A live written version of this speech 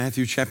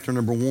Matthew chapter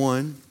number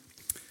 1.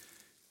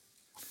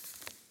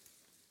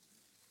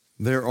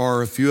 There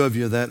are a few of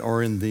you that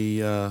are in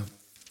the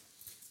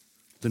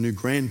new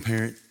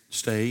grandparent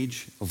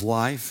stage of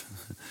life.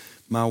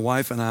 My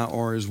wife and I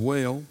are as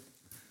well.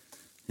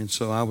 And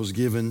so I was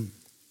given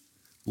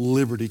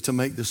liberty to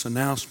make this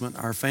announcement.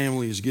 Our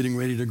family is getting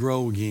ready to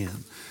grow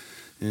again.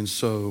 And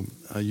so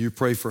you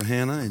pray for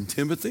Hannah and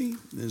Timothy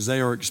as they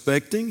are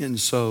expecting. And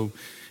so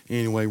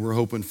anyway, we're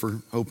hoping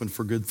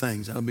for good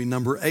things. That'll be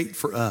number 8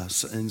 for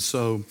us. And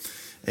so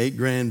 8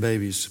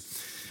 grandbabies.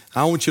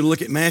 I want you to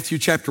look at Matthew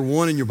chapter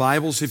 1 in your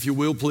Bibles, if you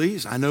will,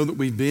 please. I know that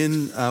we've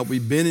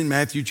been in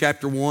Matthew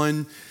chapter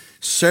 1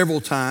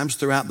 several times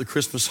throughout the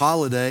Christmas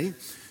holiday.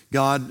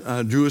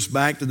 God drew us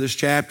back to this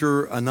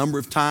chapter a number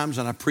of times,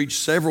 and I preached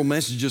several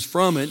messages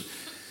from it.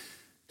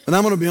 But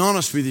I'm going to be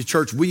honest with you,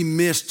 church, we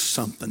missed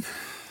something.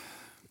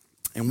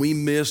 And we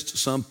missed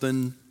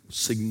something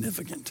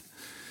significant.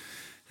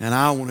 And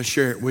I want to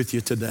share it with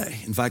you today.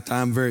 In fact,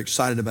 I'm very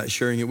excited about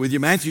sharing it with you.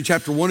 Matthew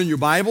chapter 1 in your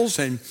Bibles,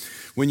 and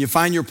when you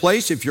find your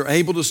place, if you're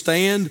able to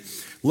stand,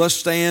 let's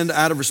stand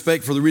out of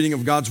respect for the reading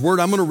of God's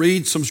Word. I'm going to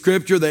read some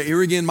scripture that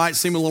here again might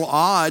seem a little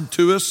odd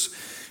to us.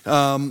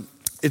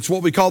 It's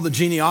what we call the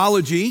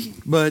genealogy,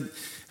 but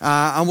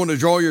I want to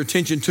draw your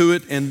attention to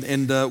it,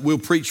 and we'll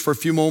preach for a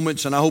few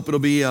moments, and I hope it'll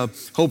be a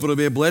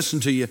blessing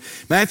to you.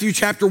 Matthew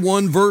chapter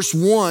 1, verse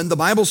 1, the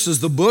Bible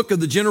says, the book of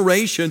the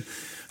generation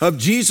of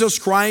Jesus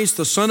Christ,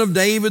 the son of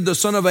David, the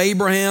son of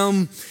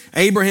Abraham.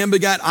 Abraham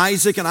begat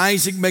Isaac, and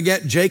Isaac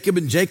begat Jacob,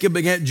 and Jacob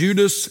begat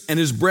Judas and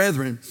his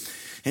brethren.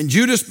 And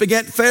Judas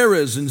begat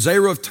Phares and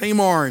Zerah of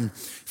Tamar, and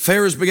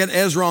Phares begat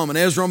Esrom, and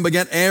Esrom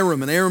begat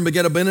Aram, and Aram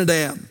begat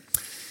Abinadab.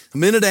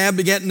 Aminadab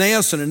begat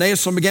Naasson, and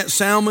Naasson begat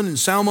Salmon, and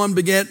Salmon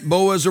begat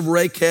Boaz of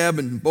Rechab,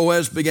 and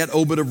Boaz begat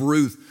Obed of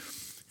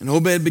Ruth. And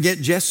Obed begat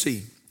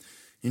Jesse,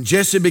 and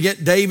Jesse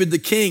begat David the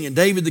king, and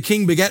David the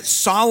king begat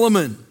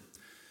Solomon,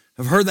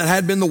 of her that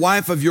had been the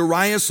wife of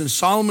Urias, and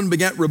Solomon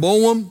begat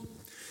Rehoboam,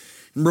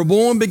 and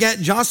Rehoboam begat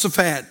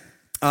Rehoboam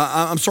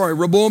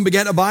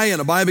begat Abiah,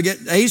 and Abiah begat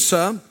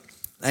Asa,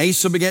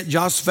 Asa begat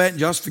Joshaphat, and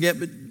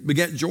Joshaphat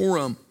begat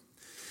Joram.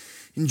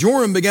 And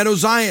Joram begat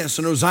Ozias,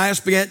 and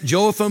Ozias begat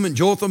Jotham, and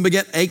Jotham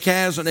begat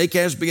Achaz, and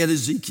Achaz begat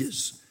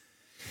Ezekias.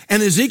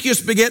 And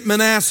Ezekias begat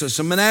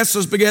Manasseh, and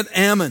Manasseh begat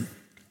Ammon,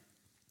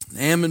 and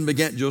Ammon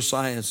begat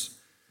Josias.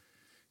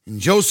 And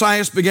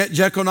Josias begat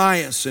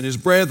Jeconias and his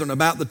brethren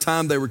about the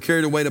time they were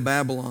carried away to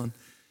Babylon.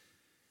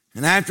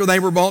 And after they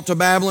were brought to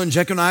Babylon,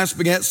 Jeconias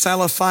begat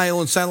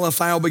Salathiel, and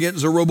Salathiel begat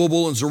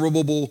Zerubbabel, and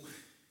Zerubbabel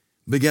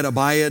begat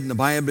Abiad, and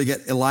Abiad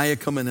begat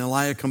Eliakim, and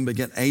Eliakim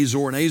begat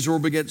Azor, and Azor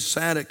begat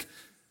Sadoc,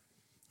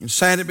 and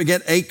Sadoc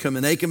begat Achim,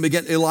 and Achim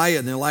begat Eliad,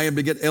 and Eliad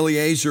begat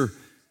Eleazar,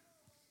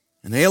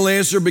 and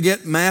Eleazar begat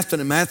Mathan,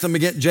 and Mathan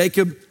begat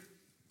Jacob,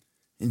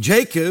 and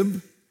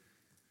Jacob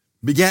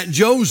begat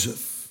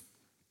Joseph,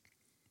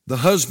 the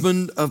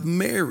husband of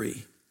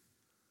Mary,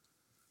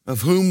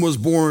 of whom was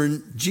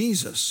born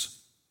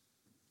Jesus,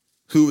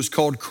 who was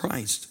called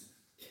Christ.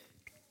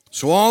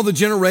 So all the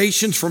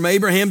generations from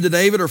Abraham to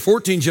David are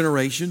 14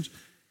 generations,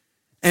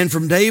 and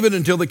from David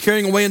until the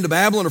carrying away into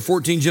Babylon are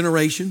 14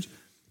 generations,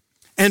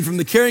 and from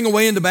the carrying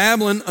away into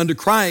Babylon unto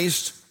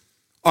Christ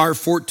are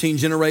 14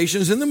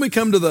 generations. And then we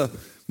come to the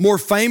more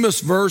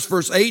famous verse,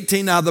 verse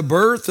 18, now the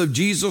birth of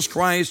Jesus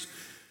Christ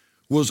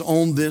was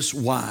on this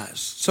wise.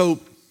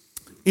 So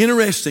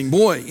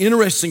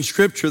interesting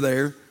scripture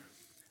there.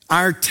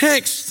 Our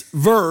text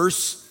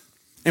verse,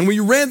 and we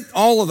read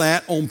all of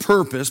that on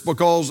purpose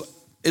because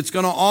it's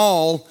going to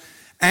all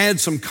add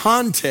some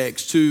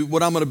context to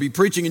what I'm going to be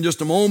preaching in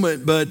just a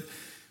moment, but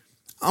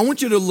I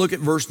want you to look at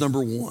verse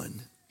number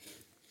 1.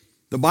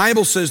 The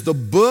Bible says the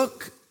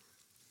book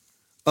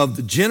of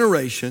the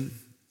generation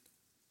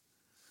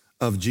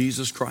of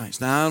Jesus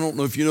Christ. Now, I don't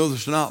know if you know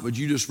this or not, but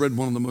you just read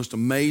one of the most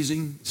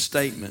amazing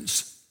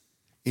statements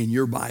in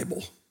your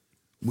Bible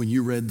when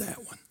you read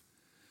that one.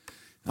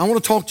 I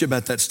want to talk to you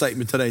about that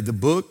statement today, the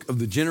book of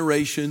the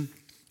generation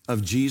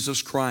of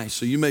Jesus Christ.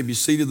 So you may be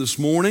seated this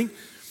morning,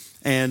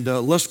 and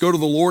let's go to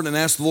the Lord and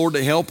ask the Lord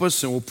to help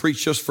us, and we'll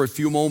preach just for a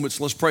few moments.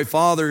 Let's pray.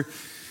 Father,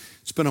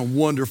 it's been a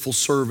wonderful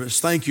service.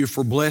 Thank you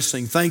for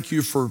blessing. Thank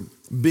you for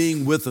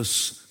being with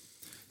us.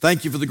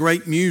 Thank you for the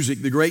great music,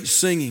 the great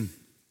singing.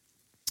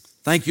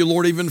 Thank you,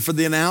 Lord, even for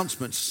the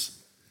announcements.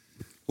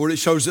 Lord, it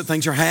shows that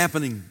things are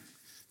happening.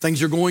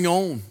 Things are going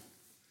on.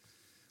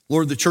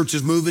 Lord, the church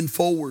is moving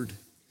forward.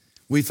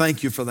 We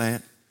thank you for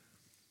that.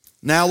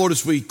 Now, Lord,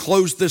 as we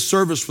close this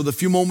service with a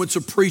few moments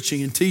of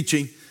preaching and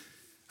teaching,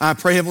 I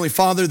pray, Heavenly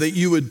Father, that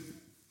you would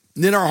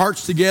knit our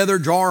hearts together,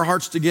 draw our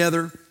hearts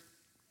together,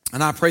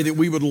 and I pray that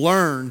we would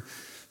learn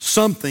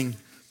something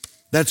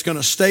that's going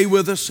to stay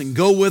with us and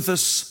go with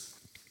us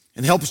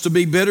and help us to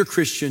be better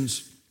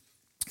Christians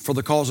for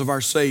the cause of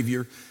our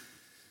Savior.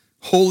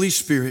 Holy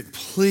Spirit,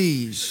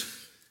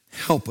 please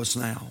help us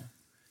now.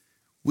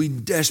 We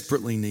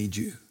desperately need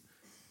you.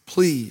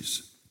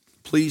 Please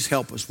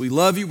help us. We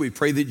love you. We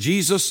pray that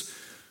Jesus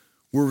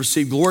will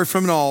receive glory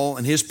from it all.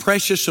 In his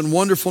precious and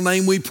wonderful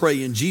name we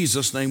pray. In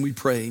Jesus' name we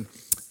pray.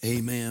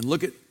 Amen.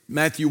 Look at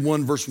Matthew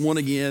 1, verse 1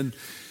 again.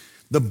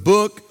 The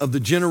book of the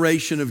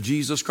generation of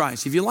Jesus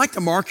Christ. If you'd like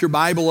to mark your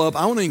Bible up,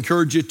 I want to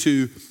encourage you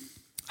to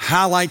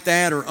highlight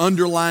that or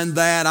underline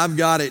that. I've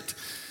got it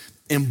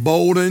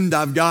emboldened.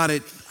 I've got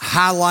it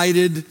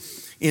highlighted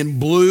in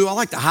blue. I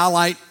like to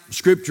highlight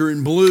scripture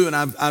in blue, and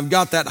I've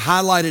got that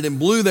highlighted in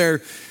blue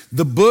there.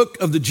 The book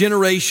of the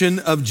generation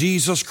of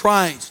Jesus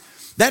Christ.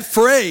 That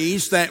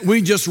phrase that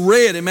we just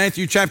read in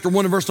Matthew chapter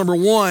 1 and verse number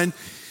 1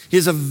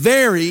 is a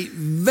very,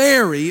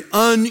 very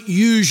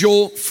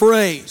unusual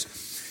phrase.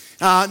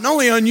 Not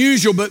only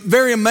unusual, but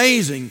very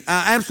amazing,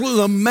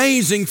 absolutely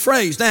amazing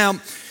phrase. Now,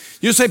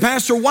 you say,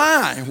 Pastor,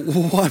 why?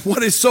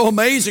 What is so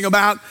amazing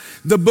about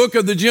the book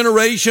of the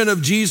generation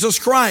of Jesus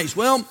Christ?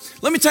 Well,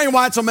 let me tell you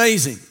why it's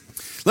amazing.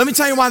 Let me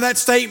tell you why that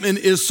statement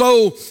is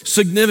so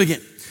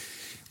significant.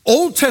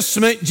 Old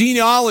Testament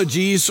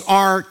genealogies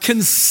are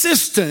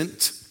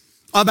consistent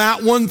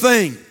about one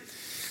thing.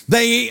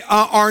 They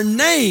are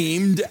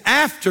named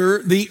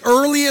after the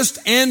earliest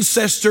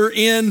ancestor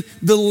in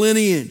the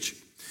lineage.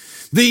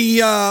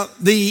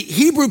 The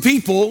Hebrew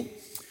people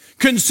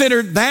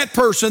considered that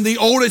person, the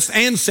oldest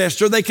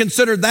ancestor, they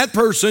considered that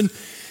person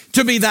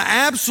to be the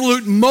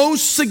absolute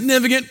most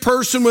significant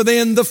person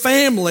within the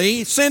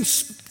family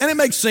since, and it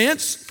makes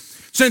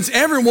sense, since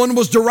everyone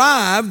was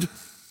derived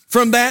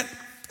from that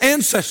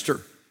ancestor.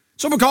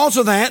 So because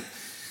of that,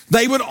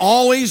 they would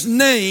always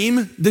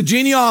name the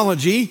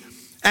genealogy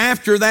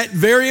after that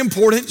very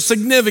important,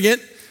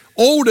 significant,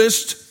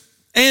 oldest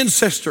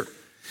ancestor.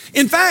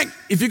 In fact,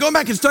 if you go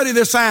back and study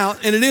this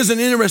out, and it is an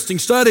interesting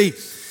study,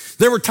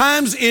 there were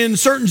times in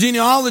certain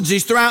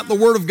genealogies throughout the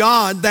Word of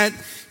God that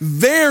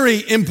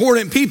very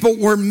important people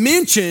were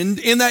mentioned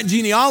in that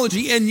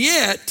genealogy, and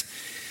yet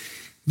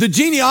the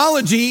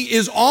genealogy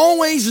is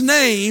always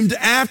named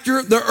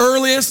after the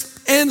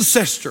earliest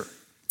ancestor.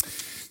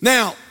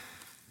 Now,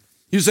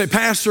 you say,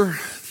 Pastor,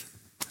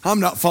 I'm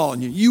not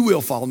following you. You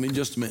will follow me in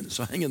just a minute,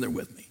 so hang in there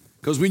with me.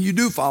 Because when you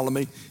do follow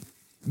me,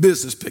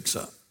 business picks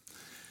up.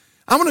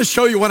 I want to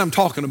show you what I'm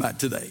talking about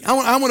today.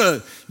 I want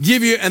to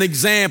give you an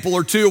example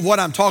or two of what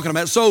I'm talking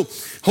about. So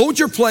hold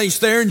your place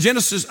there in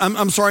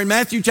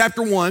Matthew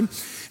chapter 1.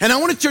 And I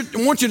want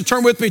you to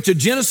turn with me to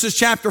Genesis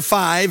chapter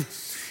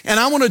 5. And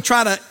I want to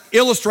try to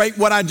illustrate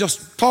what I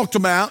just talked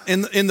about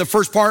in the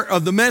first part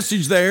of the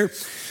message there.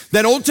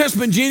 That Old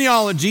Testament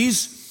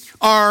genealogies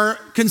are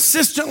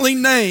consistently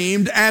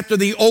named after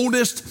the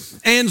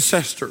oldest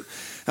ancestor.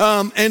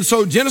 And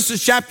so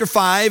Genesis chapter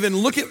 5, and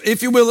look at,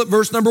 if you will, at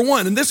verse number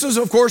 1. And this is,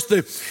 of course,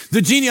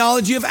 the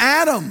genealogy of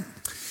Adam.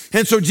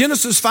 And so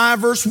Genesis 5,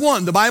 verse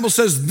 1, the Bible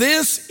says,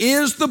 this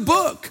is the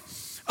book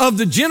of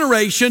the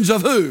generations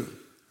of who?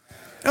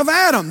 Of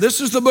Adam.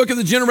 This is the book of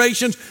the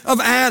generations of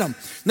Adam.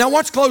 Now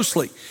watch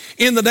closely.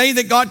 In the day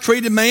that God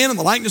created man, in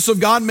the likeness of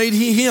God made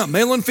he him.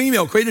 Male and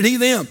female created he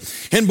them,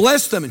 and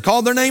blessed them, and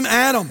called their name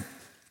Adam.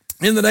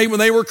 In the day when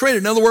they were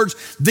created. In other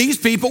words, these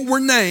people were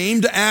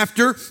named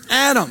after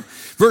Adam.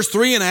 Verse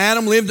 3, and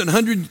Adam lived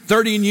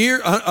 130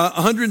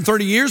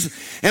 years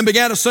and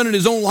begat a son in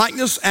his own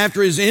likeness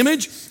after his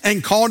image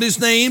and called his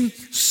name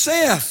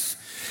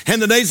Seth.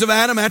 And the days of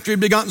Adam after he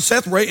had begotten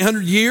Seth were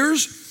 800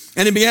 years,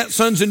 and he begat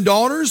sons and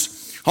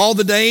daughters. All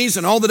the days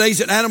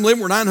that Adam lived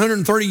were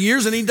 930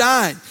 years, and he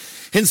died.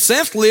 And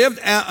Seth lived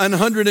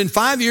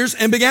 105 years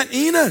and begat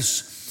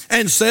Enos.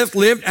 And Seth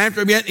lived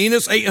after he begat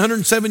Enos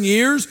 807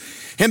 years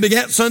and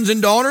begat sons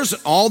and daughters.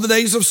 All the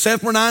days of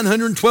Seth were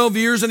 912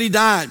 years, and he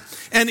died.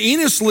 And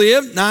Enos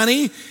lived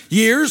 90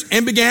 years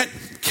and begat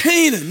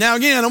Canaan. Now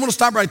again, I want to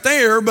stop right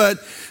there, but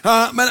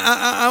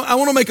I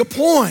want to make a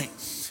point.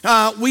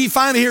 We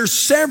find here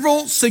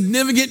several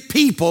significant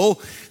people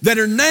that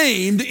are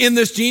named in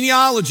this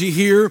genealogy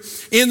here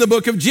in the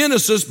book of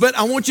Genesis, but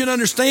I want you to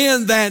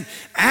understand that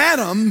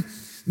Adam,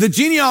 the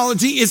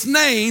genealogy is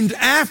named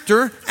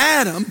after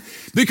Adam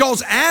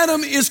because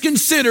Adam is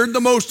considered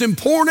the most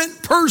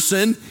important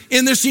person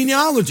in this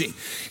genealogy.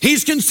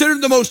 He's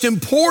considered the most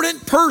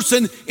important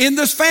person in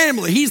this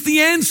family. He's the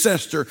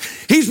ancestor.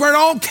 He's where it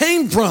all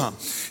came from.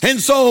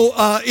 And so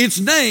it's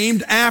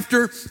named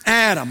after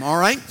Adam, all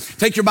right?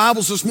 Take your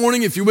Bibles this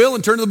morning, if you will,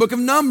 and turn to the book of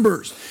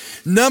Numbers.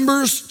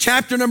 Numbers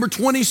chapter number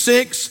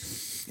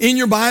 26 in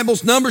your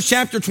Bibles. Numbers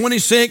chapter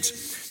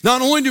 26.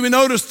 Not only do we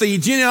notice the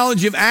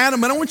genealogy of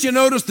Adam, but I want you to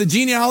notice the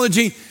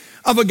genealogy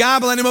of a guy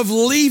by the name of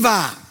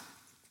Levi.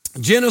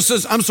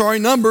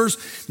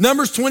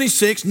 Numbers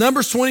 26,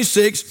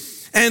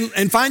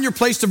 and find your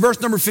place to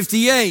verse number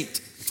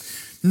 58.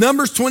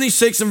 Numbers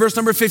 26 and verse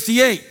number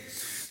 58.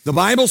 The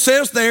Bible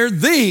says there,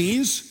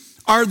 these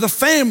are the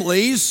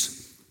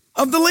families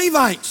of the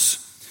Levites.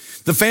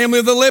 The family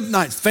of the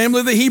Libnites, the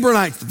family of the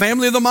Hebronites, the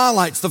family of the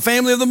Mahlites, the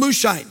family of the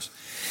Mushites,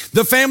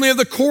 the family of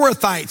the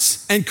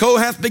Korathites, and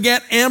Kohath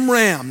begat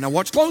Amram. Now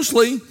watch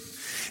closely.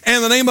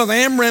 And the name of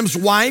Amram's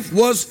wife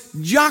was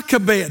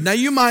Jochebed. Now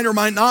you might or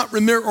might not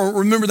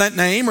remember that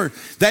name, or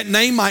that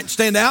name might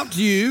stand out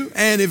to you.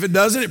 And if it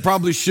doesn't, it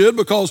probably should,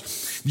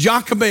 because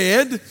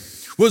Jochebed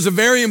was a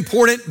very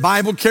important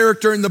Bible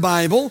character in the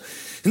Bible.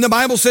 And the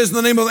Bible says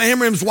the name of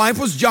Amram's wife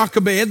was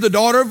Jochebed, the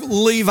daughter of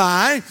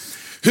Levi,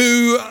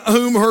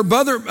 whom her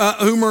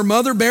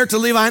mother bare to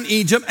Levi in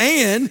Egypt,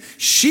 and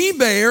she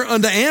bare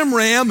unto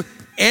Amram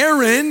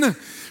Aaron.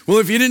 Well,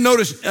 if you didn't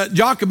notice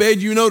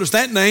Jochebed, you notice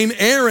that name,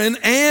 Aaron,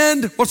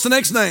 and what's the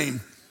next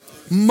name?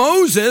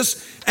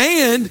 Moses,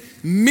 and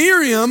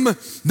Miriam,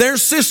 their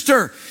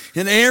sister.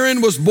 And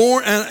Aaron was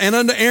born, and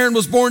unto Aaron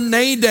was born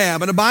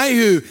Nadab and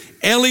Abihu,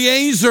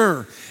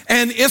 Eleazar,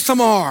 and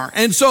Ithamar.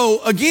 And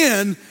so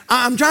again,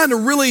 I'm trying to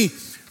really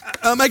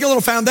make a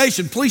little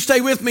foundation. Please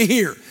stay with me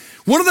here.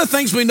 One of the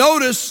things we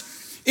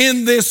notice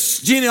in this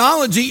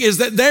genealogy is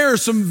that there are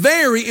some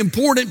very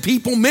important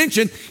people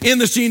mentioned in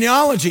this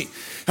genealogy.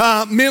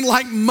 Men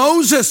like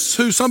Moses,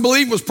 who some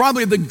believe was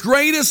probably the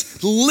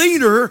greatest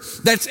leader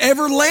that's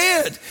ever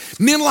led.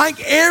 Men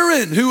like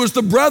Aaron, who was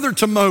the brother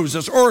to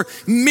Moses, or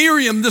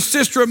Miriam, the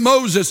sister of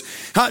Moses,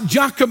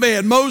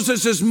 Jochebed,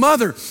 Moses'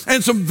 mother,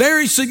 and some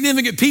very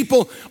significant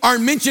people are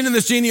mentioned in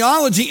this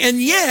genealogy,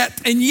 and yet,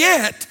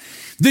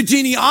 the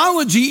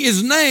genealogy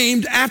is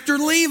named after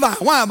Levi.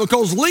 Why?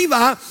 Because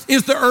Levi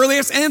is the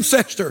earliest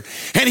ancestor,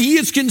 and he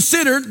is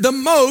considered the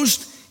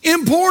most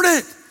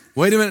important.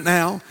 Wait a minute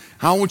now.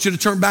 I want you to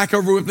turn back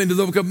over with me to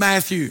the book of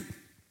Matthew.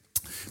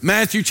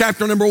 Matthew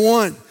chapter number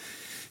 1.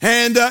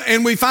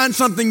 And we find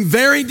something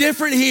very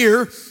different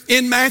here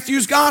in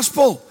Matthew's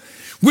gospel.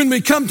 When we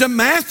come to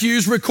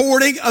Matthew's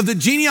recording of the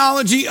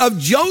genealogy of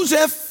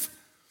Joseph,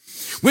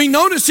 we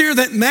notice here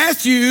that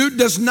Matthew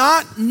does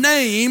not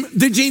name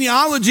the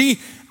genealogy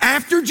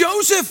after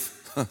Joseph.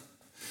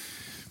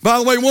 By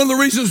the way, one of the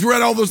reasons we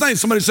read all those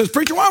things, somebody says,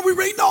 preacher, why are we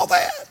reading all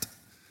that?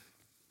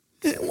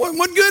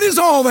 What good is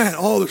all that?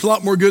 Oh, there's a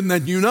lot more good than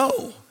that, you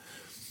know.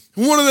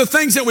 One of the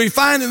things that we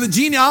find in the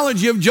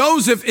genealogy of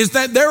Joseph is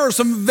that there are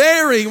some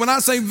very, when I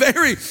say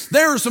very,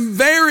 there are some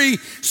very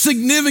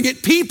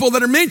significant people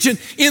that are mentioned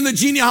in the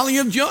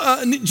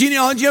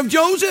genealogy of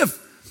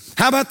Joseph.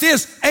 How about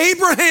this?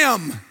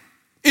 Abraham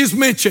is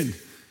mentioned.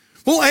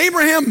 Well,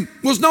 Abraham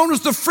was known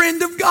as the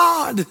friend of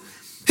God.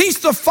 He's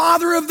the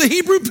father of the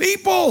Hebrew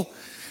people.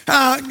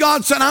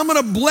 God said, I'm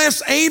going to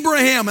bless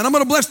Abraham, and I'm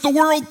going to bless the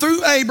world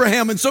through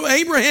Abraham. And so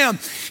Abraham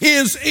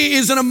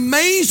is an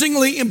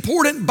amazingly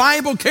important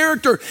Bible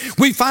character.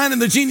 We find in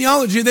the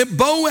genealogy that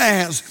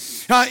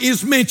Boaz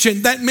is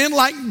mentioned, that men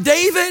like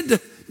David.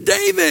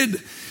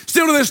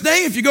 Still to this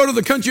day, if you go to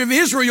the country of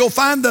Israel,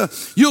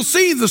 you'll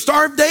see the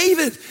Star of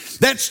David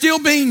that's still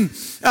being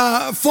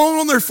flown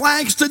on their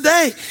flags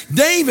today.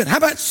 David. How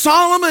about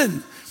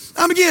Solomon?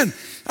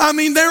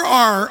 There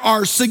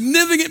are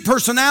significant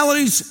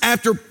personalities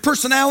after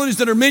personalities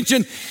that are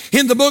mentioned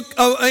in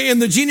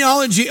the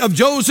genealogy of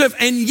Joseph,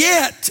 and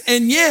yet,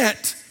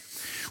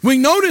 we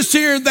notice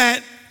here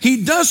that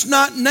he does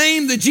not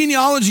name the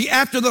genealogy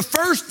after the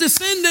first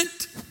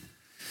descendant,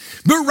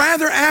 but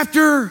rather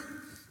after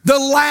the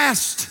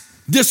last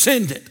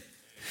descendant.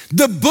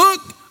 The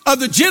book of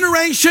the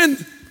generation,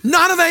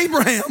 not of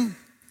Abraham,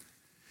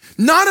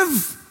 not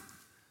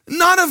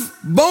of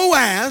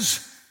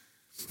Boaz,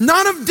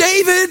 not of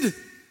David,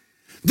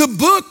 the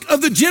book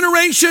of the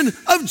generation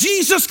of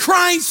Jesus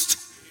Christ.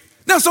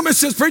 Now somebody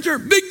says, preacher,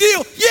 big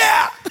deal.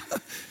 Yeah,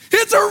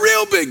 it's a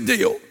real big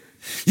deal.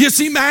 You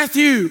see,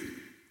 Matthew,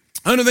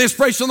 under the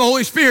inspiration of the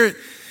Holy Spirit,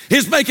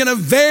 is making a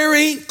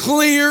very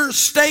clear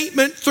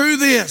statement through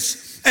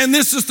this. And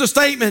this is the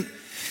statement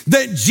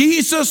that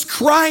Jesus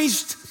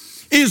Christ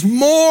is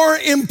more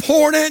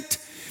important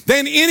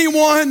than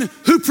anyone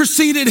who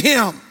preceded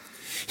him.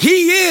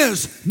 He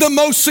is the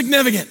most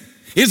significant.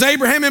 Is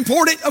Abraham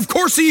important? Of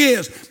course he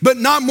is, but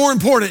not more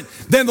important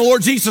than the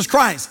Lord Jesus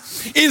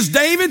Christ. Is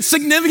David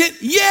significant?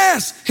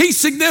 Yes, he's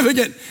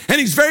significant, and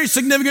he's very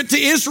significant to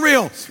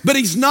Israel, but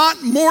he's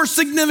not more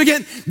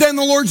significant than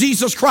the Lord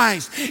Jesus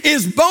Christ.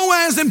 Is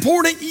Boaz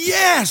important?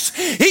 Yes,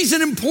 he's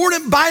an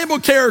important Bible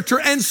character,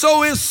 and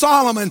so is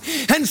Solomon,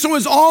 and so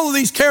is all of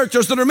these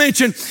characters that are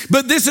mentioned.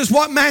 But this is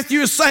what Matthew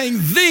is saying.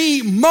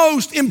 The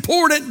most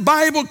important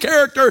Bible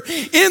character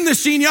in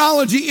this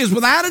genealogy is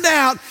without a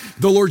doubt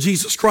the Lord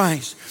Jesus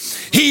Christ.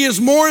 He is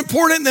more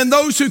important than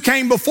those who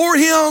came before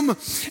him,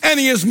 and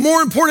he is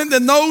more important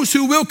than those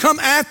who will come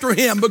after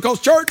him. Because,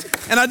 church,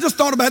 and I just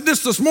thought about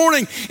this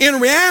morning, in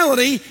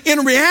reality,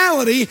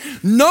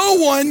 no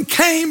one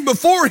came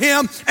before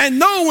him, and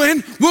no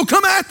one will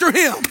come after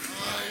him.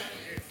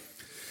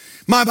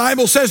 My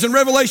Bible says in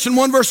Revelation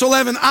 1 verse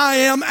 11, I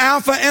am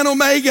Alpha and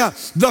Omega,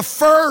 the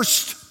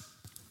first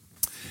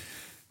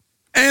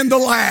and the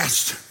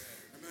last.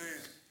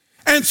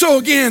 And so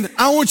again,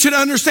 I want you to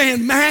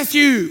understand,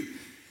 Matthew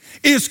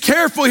is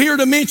careful here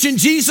to mention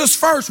Jesus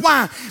first.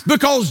 Why?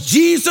 Because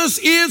Jesus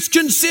is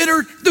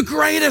considered the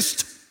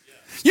greatest.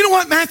 You know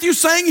what Matthew's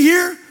saying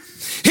here?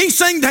 He's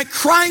saying that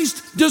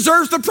Christ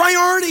deserves the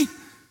priority.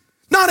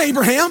 Not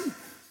Abraham,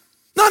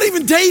 not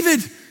even David,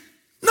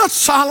 not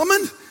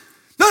Solomon,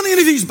 not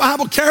any of these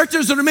Bible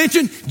characters that are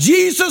mentioned.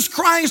 Jesus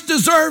Christ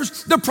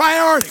deserves the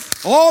priority.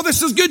 Oh,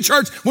 this is good,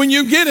 church. When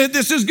you get it,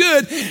 this is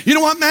good. You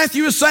know what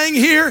Matthew is saying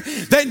here?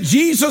 That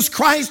Jesus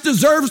Christ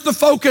deserves the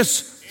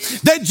focus.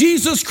 That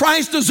Jesus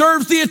Christ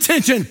deserves the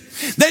attention.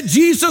 that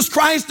Jesus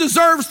Christ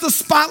deserves the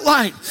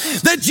spotlight,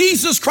 that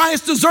Jesus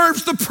Christ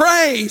deserves the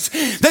praise,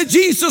 that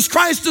Jesus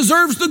Christ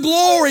deserves the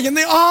glory and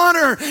the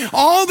honor.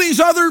 All these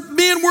other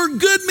men were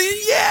good men.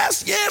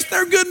 Yes,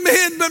 they're good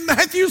men, but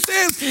Matthew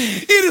says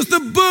it is the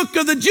book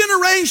of the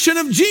generation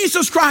of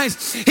Jesus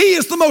Christ. He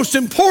is the most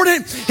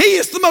important. He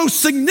is the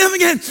most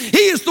significant. He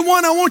is the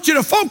one I want you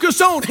to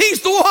focus on.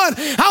 He's the one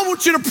I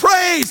want you to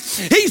praise.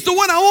 He's the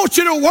one I want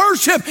you to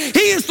worship.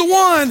 He is the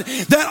one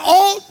that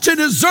ought to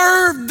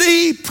deserve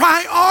the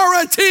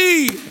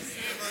priority.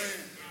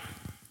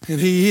 And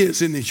he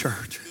is in the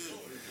church.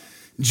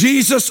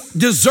 Jesus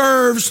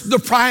deserves the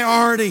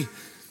priority.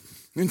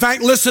 In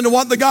fact, listen to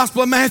what the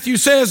Gospel of Matthew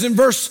says in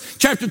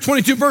chapter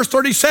 22, verse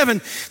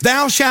 37.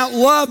 Thou shalt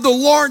love the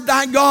Lord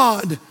thy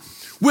God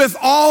with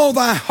all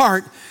thy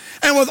heart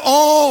and with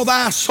all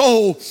thy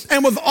soul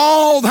and with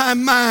all thy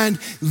mind.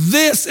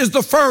 This is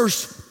the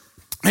first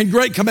and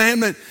great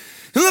commandment.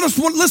 And let us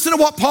listen to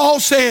what Paul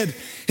said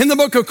in the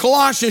book of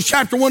Colossians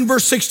chapter 1,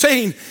 verse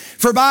 16.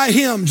 For by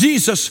him,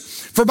 Jesus,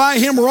 for by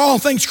him were all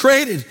things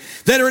created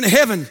that are in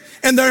heaven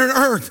and that are in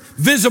earth,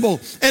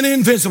 visible and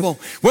invisible,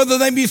 whether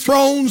they be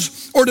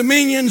thrones or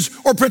dominions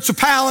or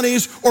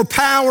principalities or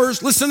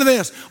powers. Listen to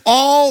this.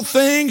 All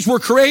things were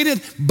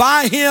created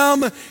by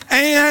him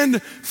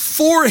and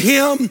for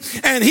him,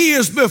 and he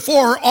is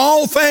before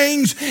all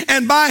things,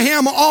 and by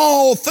him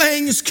all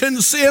things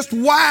consist.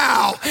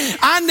 Wow.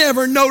 I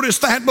never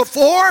noticed that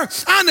before.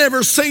 I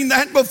never seen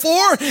that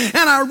before.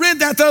 And I read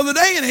that the other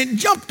day and it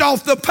jumped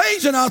off the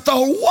page and I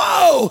thought,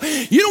 whoa,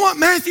 you know what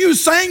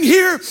Matthew's saying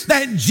here?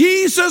 That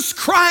Jesus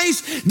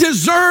Christ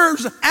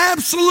deserves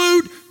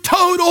absolute,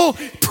 total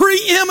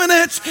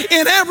preeminence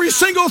in every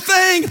single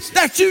thing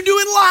that you do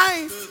in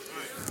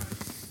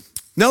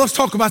life. Now let's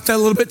talk about that a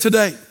little bit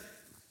today.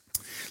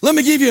 Let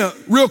me give you,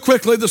 real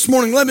quickly this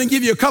morning, let me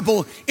give you a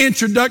couple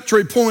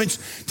introductory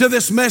points to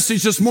this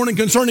message this morning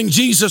concerning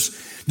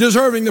Jesus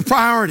deserving the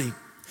priority.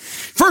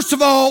 First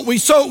of all, we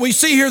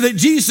see here that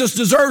Jesus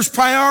deserves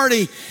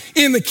priority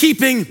in the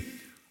keeping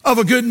of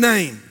a good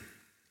name.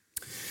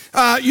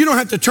 You don't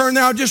have to turn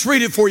now, I'll just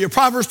read it for you.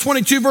 Proverbs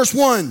 22, verse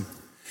 1.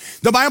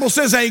 The Bible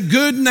says a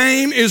good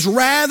name is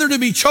rather to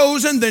be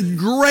chosen than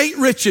great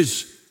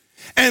riches,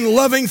 and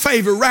loving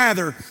favor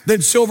rather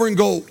than silver and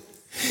gold.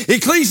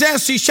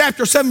 Ecclesiastes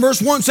chapter 7,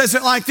 verse 1 says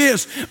it like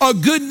this. A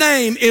good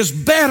name is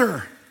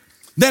better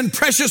than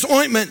precious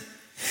ointment,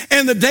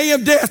 and the day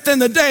of death than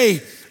the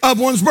day of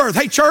one's birth.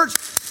 Hey, church,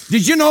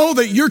 did you know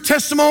that your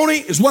testimony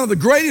is one of the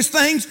greatest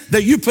things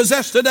that you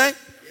possess today?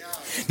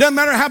 Doesn't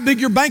matter how big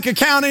your bank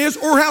account is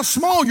or how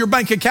small your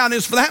bank account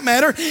is for that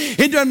matter.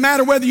 It doesn't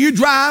matter whether you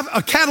drive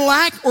a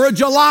Cadillac or a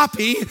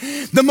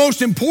jalopy. The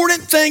most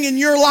important thing in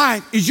your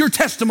life is your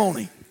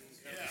testimony.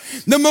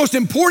 The most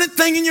important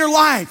thing in your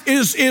life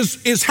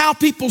is how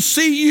people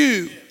see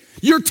you,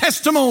 your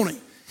testimony.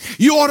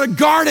 You ought to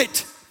guard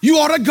it. You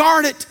ought to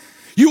guard it.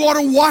 You ought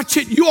to watch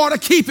it. You ought to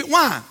keep it.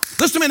 Why?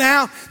 Listen to me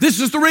now.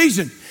 This is the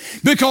reason.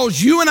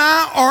 Because you and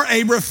I are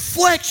a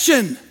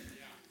reflection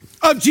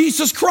of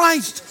Jesus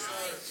Christ.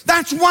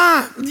 That's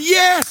why.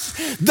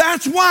 Yes,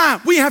 that's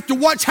why we have to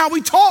watch how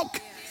we talk.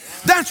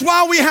 That's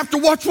why we have to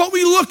watch what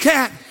we look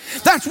at.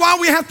 That's why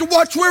we have to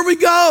watch where we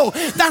go.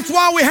 That's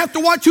why we have to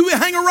watch who we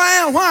hang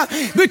around.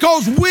 Why?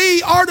 Because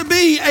we are to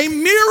be a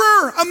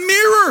mirror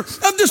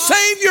of the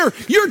Savior.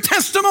 Your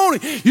testimony.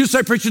 You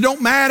say, preacher,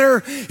 don't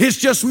matter. It's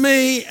just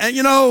me. And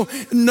you know,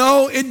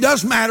 no, it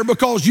does matter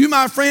because you,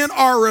 my friend,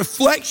 are a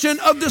reflection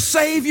of the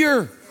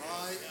Savior.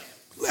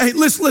 Hey,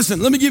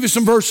 listen, let me give you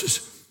some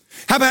verses.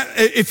 How about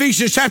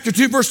Ephesians chapter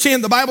 2, verse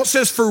 10? The Bible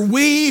says, for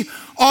we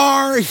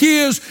are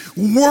his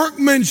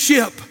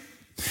workmanship,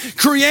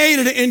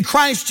 created in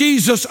Christ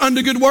Jesus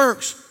unto good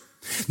works.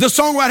 The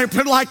songwriter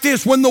put it like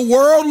this. When the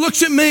world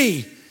looks at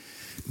me,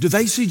 do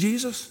they see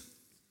Jesus?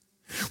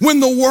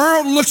 When the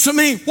world looks at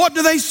me, what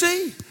do they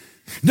see?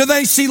 Do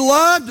they see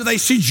love? Do they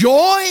see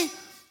joy?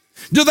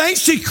 Do they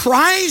see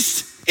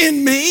Christ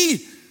in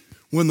me?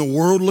 When the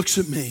world looks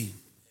at me,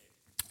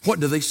 what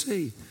do they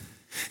see?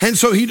 And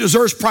so he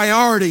deserves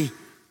priority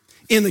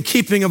in the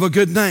keeping of a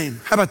good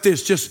name. How about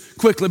this, just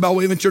quickly by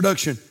way of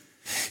introduction?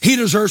 He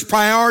deserves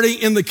priority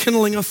in the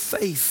kindling of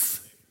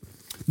faith.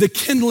 The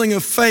kindling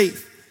of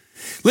faith.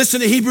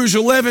 Listen to Hebrews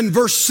 11,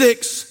 verse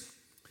 6.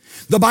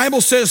 The Bible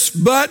says,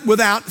 but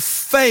without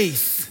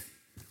faith,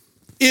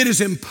 it is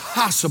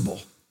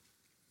impossible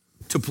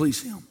to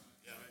please him.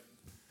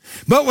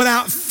 But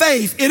without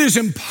faith, it is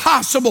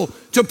impossible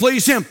to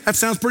please him. That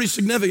sounds pretty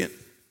significant.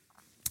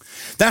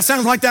 That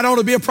sounds like that ought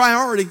to be a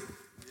priority.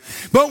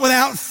 But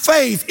without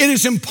faith, it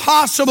is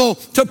impossible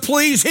to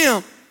please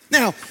him.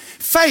 Now,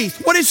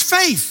 faith, what is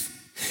faith?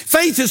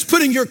 Faith is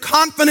putting your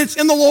confidence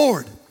in the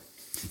Lord.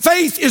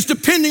 Faith is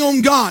depending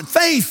on God.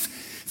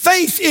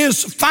 Faith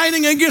is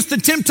fighting against the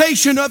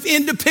temptation of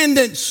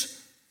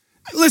independence.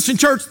 Listen,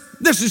 church,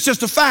 this is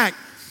just a fact.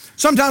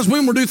 Sometimes we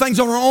will do things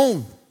on our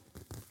own.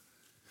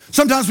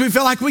 Sometimes we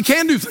feel like we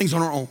can do things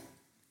on our own.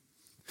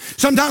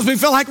 Sometimes we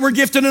feel like we're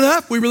gifted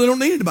enough, we really don't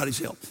need anybody's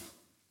help.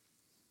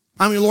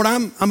 I mean, Lord,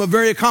 I'm a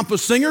very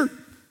accomplished singer.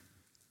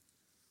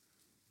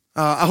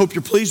 I hope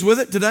you're pleased with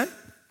it today.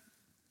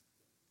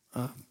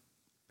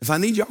 If I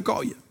need you, I'll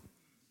call you.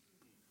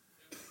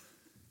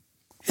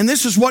 And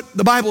this is what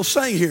the Bible's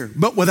saying here.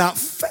 But without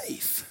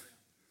faith,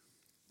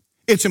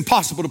 it's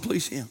impossible to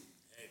please Him.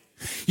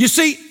 You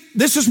see,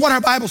 this is what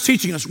our Bible's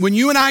teaching us. When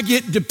you and I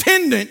get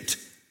dependent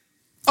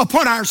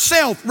upon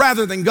ourselves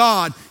rather than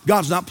God,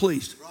 God's not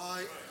pleased.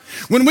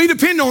 When we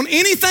depend on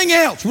anything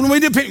else,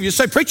 you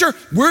say, preacher,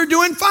 we're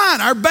doing fine.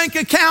 Our bank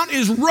account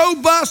is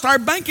robust. Our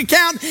bank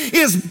account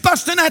is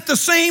busting at the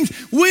seams.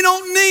 We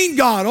don't need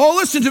God. Oh,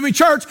 listen to me,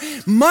 church.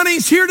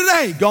 Money's here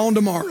today, gone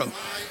tomorrow.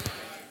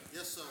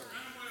 Yes, sir.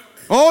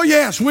 Oh,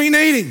 yes, we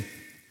need Him.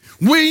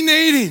 We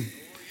need Him.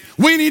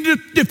 We need to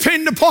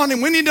depend upon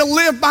Him. We need to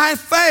live by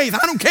faith.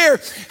 I don't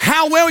care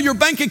how well your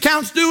bank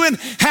account's doing,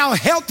 how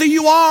healthy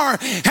you are,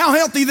 how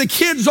healthy the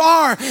kids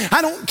are. I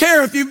don't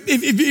care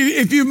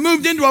if you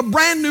moved into a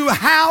brand new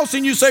house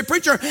and you say,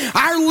 preacher,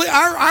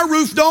 our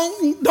roof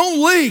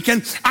don't leak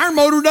and our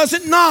motor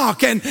doesn't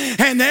knock and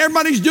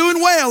everybody's doing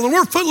well and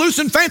we're footloose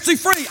and fancy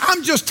free.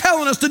 I'm just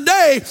telling us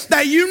today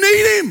that you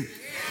need Him.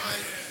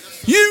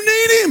 You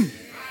need Him.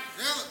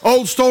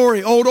 Old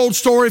story,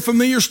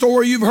 familiar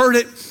story. You've heard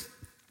it.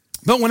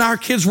 But when our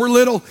kids were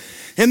little,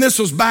 and this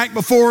was back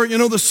before, the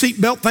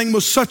seatbelt thing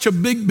was such a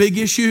big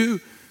issue.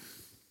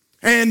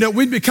 And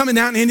we'd be coming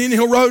down Indian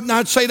Hill Road, and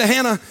I'd say to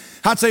Hannah,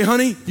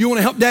 honey, you want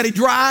to help Daddy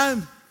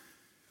drive?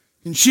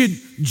 And she'd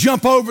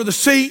jump over the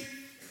seat.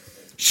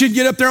 She'd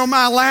get up there on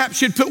my lap.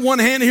 She'd put one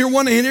hand here,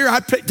 one hand here.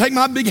 I'd take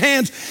my big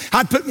hands.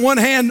 I'd put one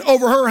hand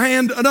over her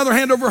hand, another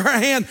hand over her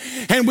hand,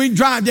 and we'd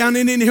drive down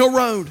Indian Hill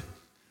Road.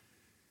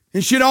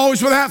 And she'd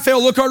always, without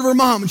fail, look over to her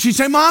mom, and she'd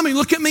say, Mommy,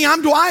 look at me,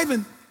 I'm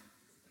driving.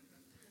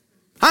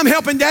 I'm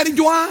helping Daddy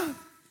drive.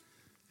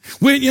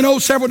 When,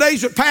 several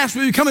days would pass,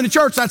 we'd be coming to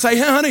church. I'd say,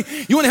 hey, honey,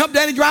 you want to help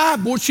Daddy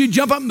drive? Boy, she'd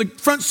jump up in the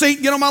front seat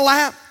and get on my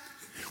lap.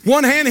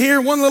 One hand here,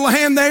 one little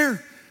hand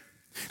there.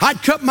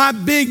 I'd cup my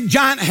big,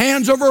 giant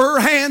hands over her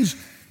hands.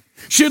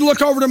 She'd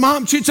look over to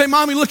Mom. She'd say,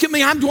 Mommy, look at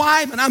me. I'm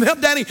driving. I'm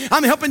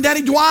helping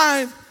Daddy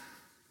drive.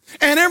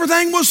 And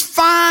everything was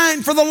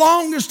fine for the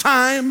longest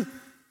time.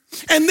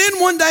 And then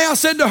one day I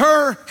said to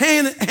her,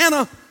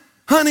 Hannah,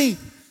 honey,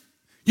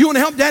 you want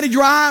to help Daddy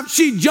drive?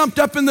 She jumped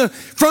up in the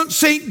front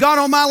seat, got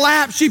on my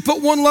lap. She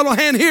put one little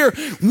hand here,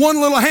 one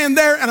little hand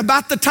there. And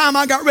about the time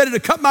I got ready to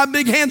cup my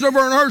big hands over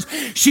in hers,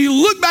 she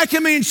looked back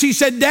at me and she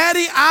said,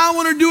 Daddy, I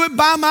want to do it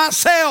by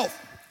myself.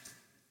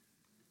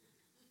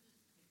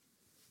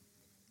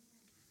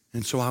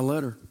 And so I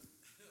let her.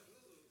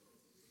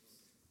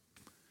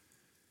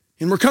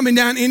 And we're coming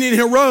down Indian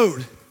Hill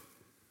Road.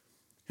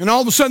 And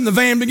all of a sudden the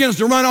van begins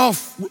to run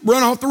off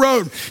the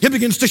road. It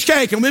begins to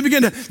shake and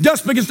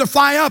dust begins to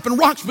fly up and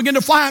rocks begin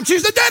to fly up. She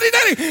said,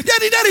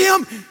 Daddy,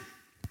 him.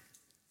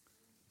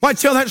 Why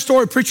tell that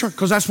story, preacher?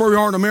 Because that's where we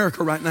are in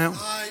America right now.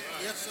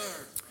 Yes,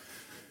 sir.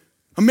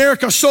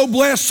 America's so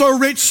blessed, so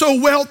rich,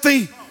 so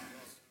wealthy.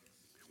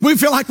 We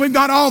feel like we've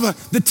got all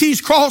the T's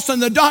crossed and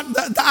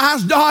the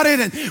I's dotted,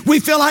 and we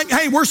feel like,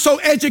 hey, we're so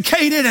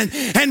educated,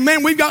 and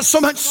man, we've got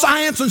so much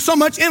science and so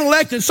much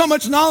intellect and so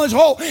much knowledge.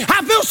 Oh,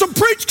 I feel some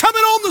preach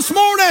coming on this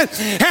morning,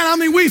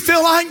 and we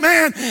feel like,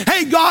 man,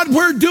 hey, God,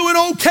 we're doing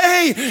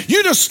okay.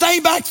 You just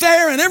stay back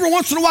there, and every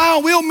once in a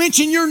while we'll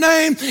mention your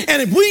name,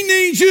 and if we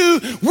need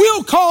you,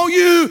 we'll call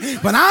you.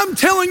 But I'm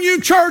telling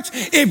you, church,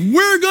 if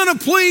we're going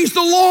to please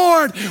the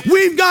Lord,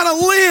 we've got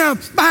to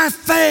live by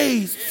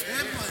faith.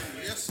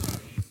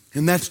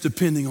 And that's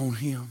depending on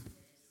Him.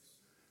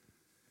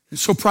 And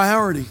so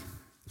priority.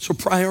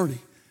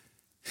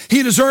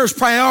 He deserves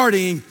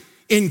priority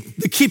in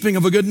the keeping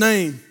of a good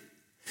name.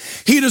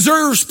 He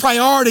deserves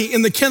priority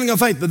in the killing of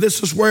faith. But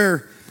this is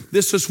where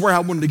I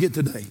wanted to get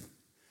today.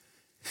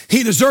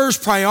 He deserves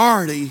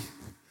priority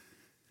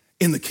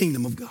in the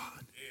kingdom of God.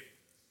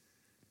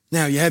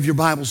 Now, you have your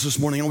Bibles this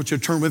morning. I want you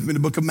to turn with me to the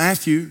book of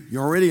Matthew.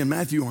 You're already in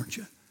Matthew, aren't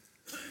you?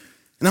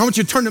 And I want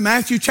you to turn to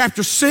Matthew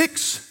chapter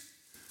 6.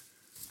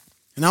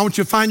 And I want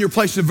you to find your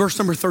place in verse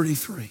number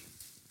 33.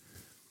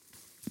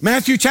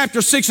 Matthew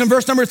chapter 6 and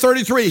verse number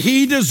 33.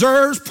 He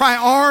deserves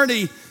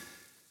priority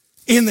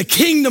in the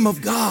kingdom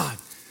of God.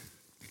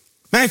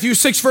 Matthew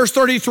 6 verse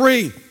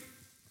 33.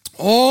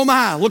 Oh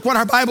my, look what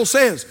our Bible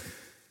says.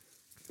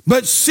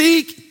 But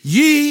seek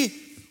ye,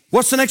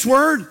 what's the next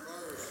word?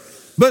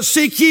 First. But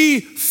seek ye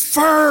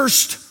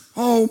first.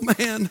 Oh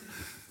man.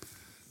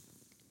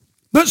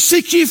 But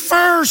seek ye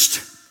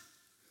first.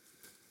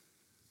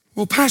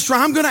 Well, Pastor,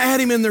 I'm going to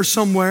add him in there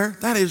somewhere.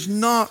 That is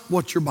not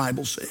what your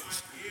Bible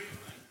says.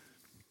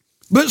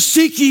 But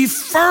seek ye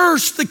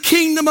first the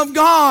kingdom of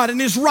God and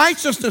His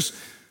righteousness,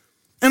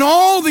 and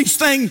all these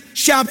things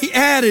shall be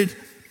added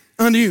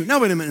unto you. Now,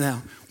 wait a minute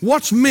now.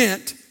 What's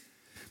meant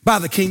by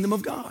the kingdom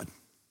of God?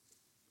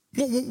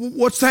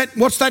 What's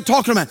that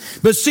talking about?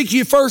 But seek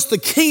ye first the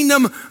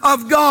kingdom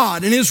of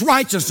God and His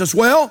righteousness.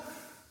 Well,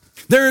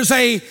 there's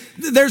going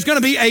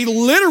to be a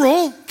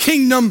literal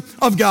kingdom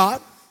of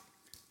God.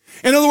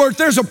 In other words,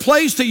 there's a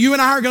place that you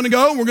and I are going to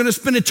go, and we're going to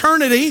spend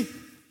eternity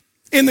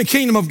in the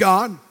kingdom of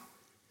God.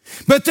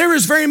 But there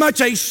is very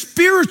much a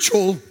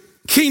spiritual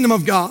kingdom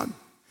of God.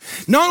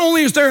 Not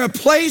only is there a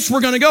place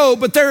we're going to go,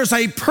 but there is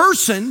a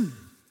person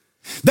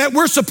that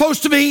we're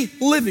supposed to be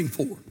living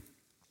for.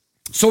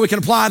 So we can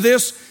apply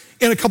this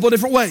in a couple of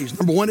different ways.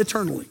 Number one,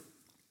 eternally.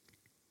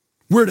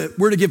 We're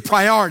to give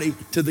priority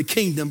to the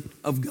kingdom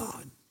of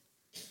God.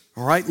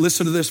 All right,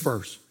 listen to this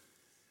verse.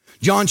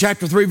 John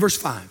chapter 3, verse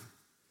 5.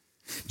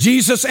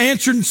 Jesus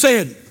answered and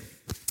said,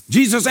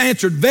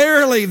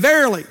 verily,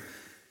 verily,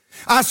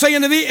 I say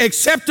unto thee,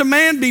 except a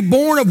man be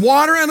born of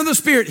water and of the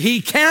Spirit,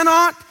 he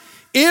cannot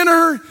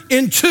enter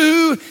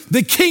into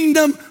the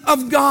kingdom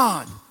of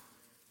God.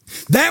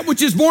 That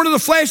which is born of the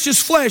flesh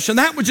is flesh, and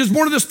that which is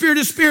born of the Spirit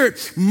is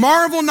spirit.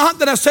 Marvel not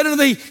that I said unto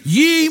thee,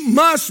 ye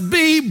must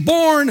be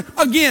born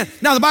again.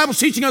 Now the Bible's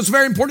teaching us a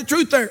very important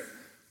truth there.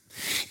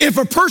 If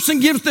a person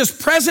gives this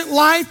present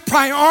life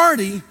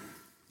priority,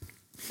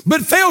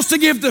 but fails to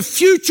give the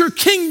future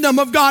kingdom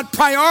of God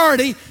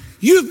priority,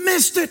 you've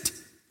missed it.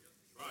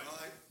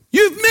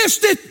 You've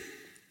missed it.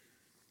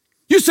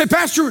 You say,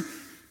 Pastor,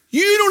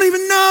 you don't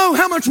even know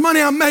how much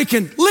money I'm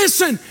making.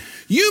 Listen,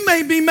 you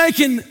may be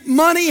making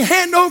money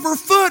hand over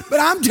foot, but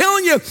I'm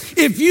telling you,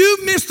 if you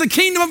miss the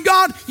kingdom of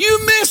God,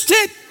 you missed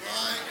it.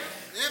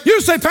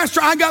 You say,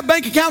 Pastor, I got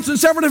bank accounts in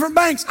several different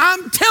banks.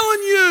 I'm telling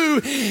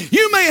you,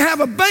 you may have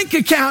a bank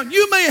account,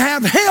 you may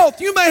have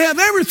health, you may have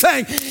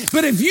everything,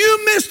 but if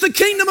you miss the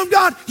kingdom of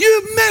God,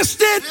 you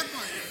missed it.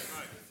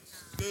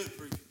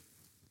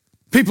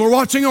 People are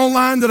watching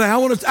online today.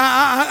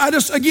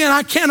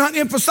 I cannot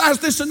emphasize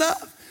this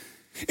enough.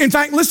 In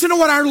fact, listen to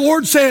what our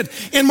Lord said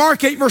in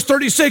Mark 8, verse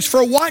 36,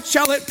 for what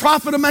shall it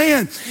profit a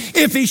man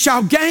if he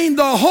shall gain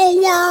the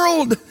whole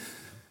world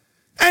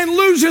and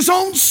lose his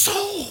own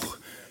soul?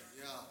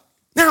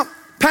 Now,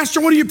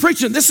 Pastor, what are you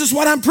preaching? This is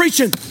what I'm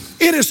preaching.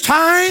 It is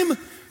time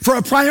for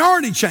a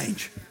priority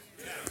change.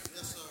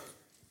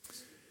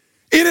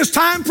 It is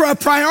time for a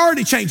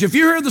priority change. If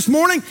you're here this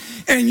morning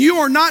and you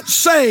are not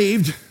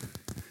saved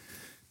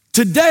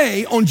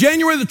today on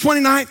January the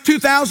 29th,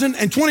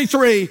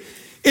 2023,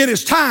 it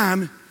is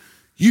time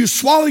you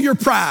swallow your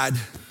pride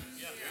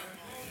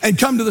and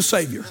come to the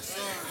Savior.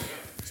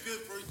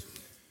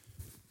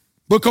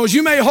 Because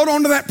you may hold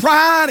on to that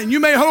pride, and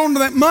you may hold on to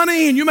that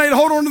money, and you may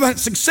hold on to that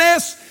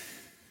success.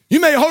 You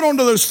may hold on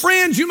to those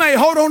friends. You may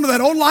hold on to that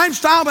old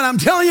lifestyle. But I'm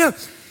telling you,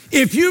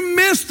 if you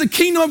miss the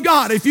kingdom of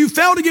God, if you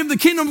fail to give the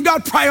kingdom of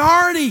God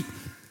priority,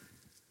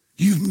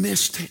 you've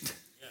missed it.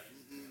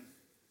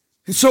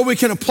 And so we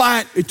can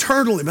apply it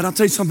eternally. But I'll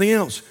tell you something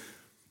else.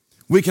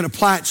 We can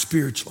apply it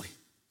spiritually.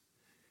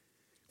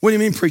 What do you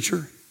mean,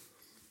 preacher?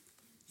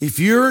 If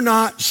you're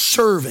not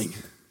serving,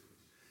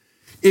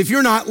 if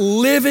you're not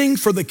living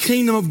for the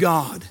kingdom of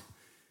God,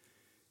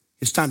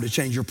 it's time to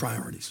change your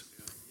priorities.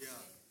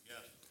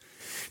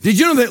 Did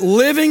you know that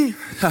living,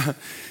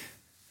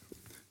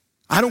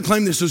 I don't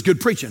claim this is good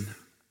preaching,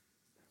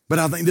 but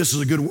I think this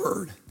is a good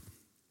word.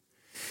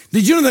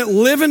 Did you know that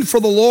living for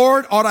the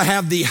Lord ought to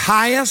have the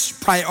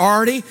highest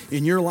priority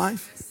in your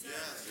life?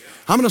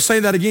 I'm going to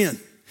say that again.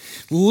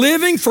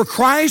 Living for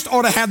Christ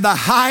ought to have the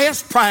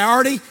highest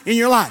priority in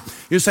your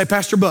life. You say,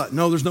 Pastor, but.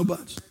 No, there's no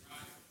buts.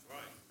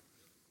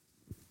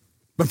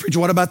 But preacher,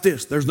 what about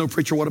this? There's no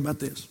preacher, what about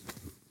this?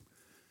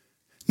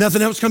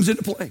 Nothing else comes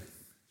into play.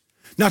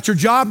 Not your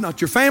job,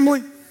 not your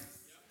family,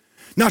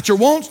 not your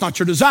wants, not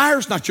your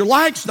desires, not your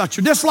likes, not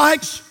your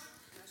dislikes,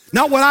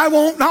 not what I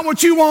want, not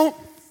what you want.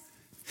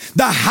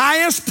 The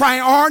highest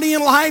priority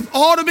in life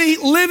ought to be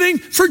living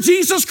for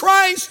Jesus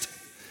Christ.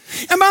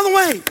 And by the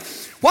way,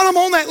 while I'm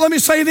on that, let me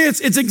say this.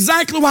 It's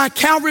exactly why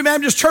Calvary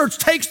Baptist Church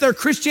takes their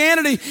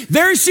Christianity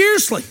very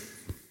seriously.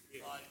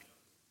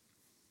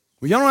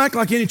 Well, y'all don't act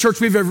like any church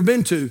we've ever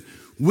been to.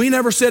 We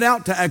never set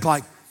out to act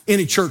like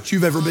any church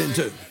you've ever been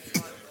to.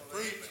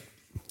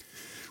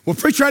 Well,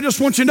 preacher, I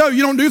just want you to know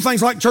you don't do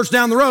things like church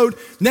down the road.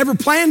 Never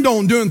planned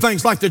on doing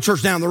things like the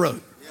church down the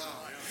road.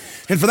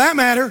 And for that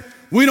matter,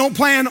 we don't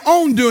plan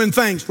on doing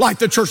things like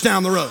the church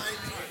down the road.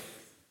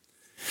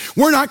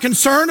 We're not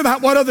concerned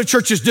about what other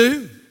churches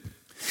do.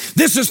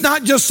 This is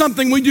not just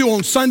something we do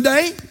on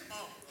Sunday.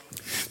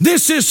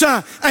 This is,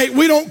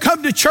 we don't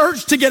come to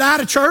church to get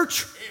out of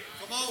church.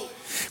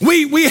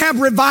 We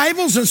have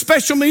revivals and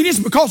special meetings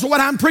because of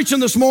what I'm preaching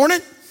this morning.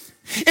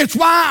 It's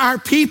why our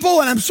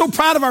people, and I'm so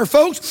proud of our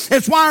folks,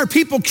 it's why our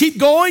people keep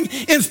going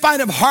in spite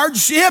of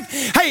hardship.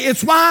 Hey,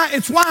 it's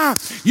why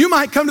you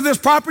might come to this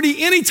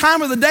property any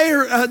time of the day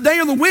or day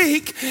of the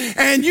week,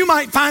 and you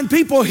might find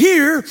people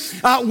here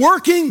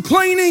working,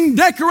 cleaning,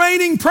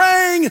 decorating,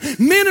 praying,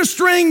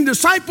 ministering,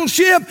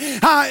 discipleship.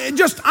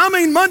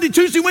 Monday,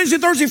 Tuesday, Wednesday,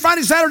 Thursday,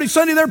 Friday, Saturday,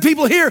 Sunday, there are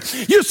people here.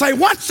 You say,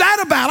 what's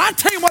that about? I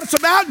tell you what it's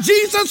about.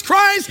 Jesus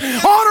Christ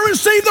ought to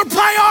receive the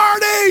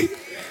priority.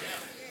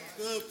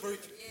 Good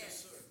preacher.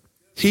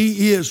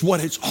 He is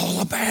what it's all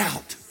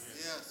about.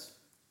 Yes.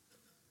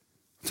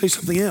 I'll tell you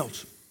something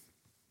else.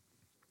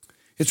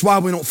 It's why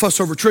we don't fuss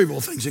over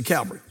trivial things at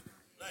Calvary.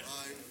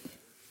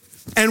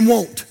 And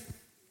won't.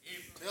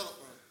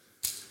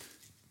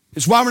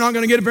 It's why we're not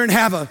going to get up here and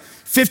have a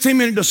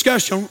 15-minute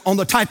discussion on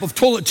the type of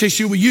toilet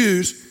tissue we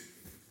use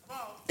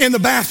in the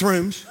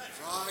bathrooms.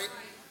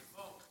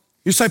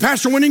 You say,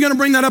 Pastor, when are you going to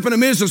bring that up in a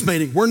business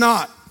meeting? We're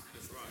not.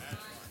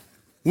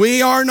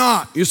 We are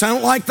not. You say, I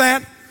don't like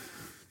that?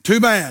 Too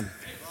bad.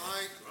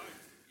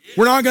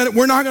 We're not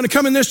going to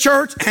come in this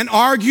church and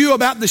argue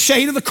about the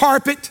shade of the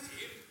carpet.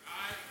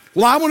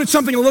 Well, I wanted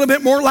something a little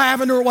bit more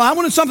lavender. Well, I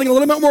wanted something a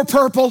little bit more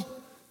purple.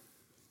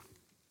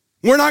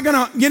 We're not going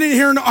to get in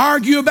here and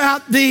argue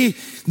about the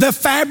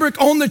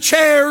fabric on the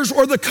chairs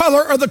or the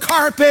color of the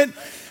carpet.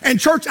 And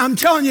church, I'm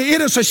telling you,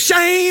 it is a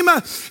shame.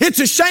 It's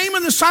a shame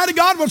in the sight of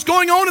God what's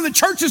going on in the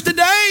churches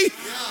today.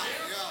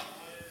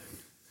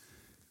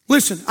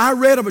 Listen, I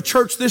read of a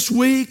church this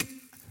week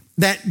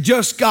that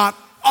just got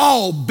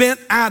all bent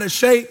out of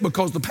shape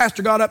because the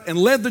pastor got up and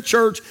led the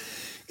church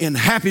in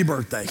happy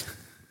birthday.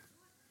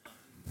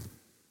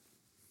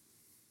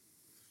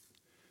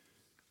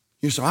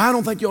 You say, I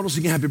don't think you ought to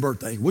sing happy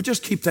birthday. Well,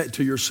 just keep that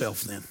to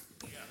yourself then.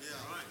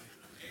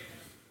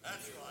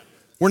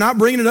 We're not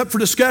bringing it up for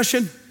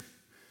discussion.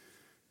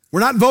 We're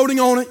not voting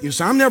on it. You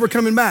say, I'm never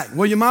coming back.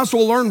 Well, you might as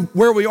well learn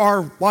where we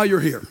are while you're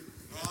here.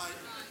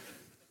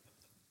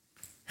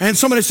 And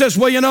somebody says,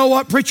 well, you know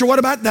what, preacher, what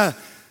about the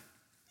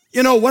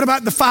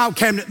file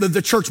cabinet that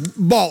the church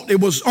bought? It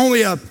was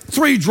only a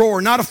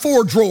 3-drawer, not a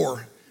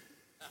 4-drawer.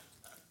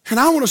 And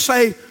I want to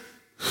say,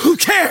 who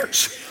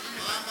cares?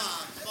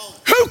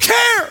 Who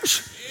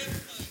cares?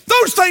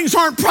 Those things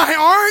aren't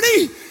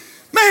priority.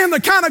 Man, the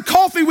kind of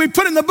coffee we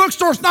put in the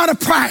bookstore is not a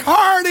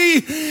priority.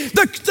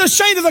 The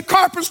shade of the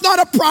carpet's not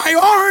a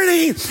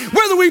priority.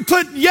 Whether we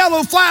put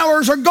yellow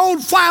flowers or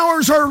gold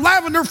flowers or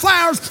lavender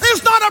flowers,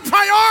 it's not a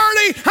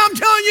priority. I'm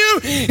telling you,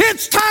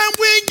 it's time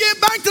we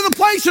get back to the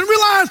place and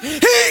realize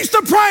He's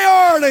the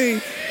priority.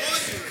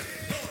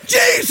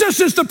 Jesus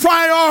is the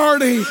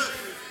priority.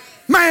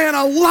 Man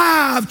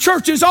alive,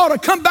 churches ought to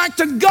come back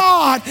to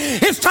God.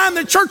 It's time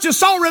the churches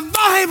saw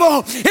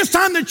revival. It's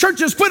time the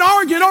churches quit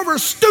arguing over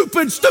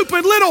stupid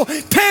little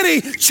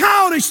petty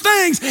childish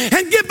things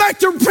and get back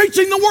to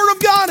preaching the Word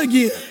of God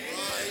again.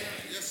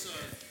 Yes, sir.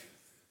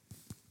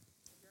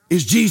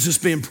 Is Jesus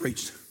being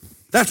preached?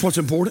 That's what's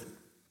important.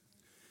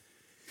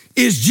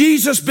 Is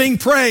Jesus being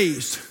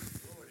praised?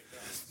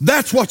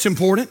 That's what's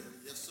important.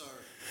 Yes, sir.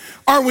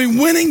 Are we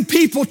winning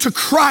people to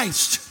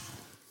Christ?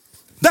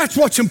 That's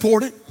what's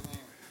important.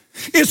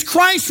 Is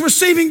Christ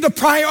receiving the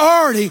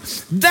priority?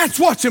 That's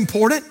what's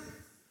important.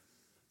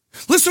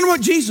 Listen to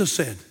what Jesus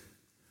said.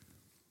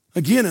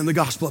 Again in the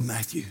Gospel of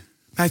Matthew.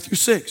 Matthew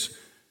 6,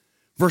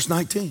 verse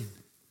 19.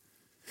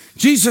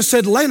 Jesus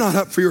said, lay not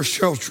up for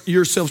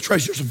yourselves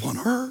treasures upon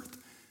earth,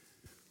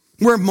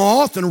 where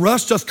moth and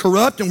rust doth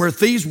corrupt and where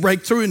thieves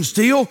break through and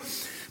steal,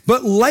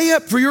 but lay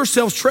up for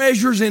yourselves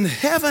treasures in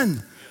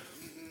heaven,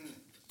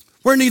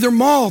 where neither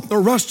moth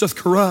nor rust doth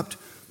corrupt,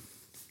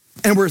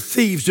 and where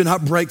thieves do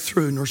not break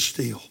through nor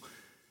steal.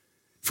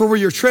 For where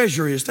your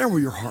treasure is, there will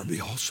your heart be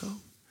also.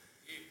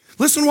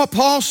 Listen to what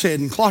Paul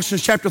said in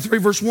Colossians chapter 3,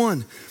 verse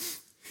 1.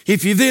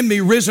 If you then be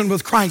risen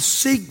with Christ,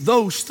 seek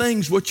those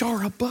things which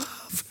are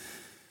above,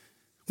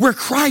 where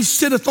Christ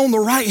sitteth on the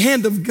right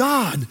hand of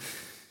God.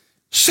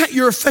 Set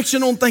your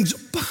affection on things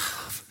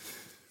above,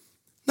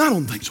 not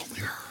on things on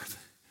the earth.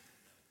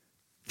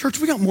 Church,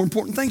 we got more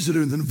important things to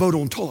do than vote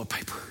on toilet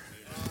paper.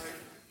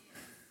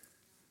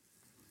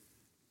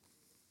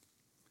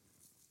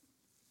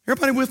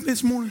 Everybody with me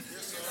this morning?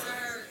 Yes, sir.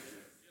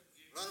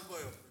 Run well.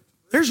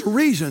 There's a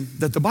reason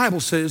that the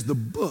Bible says the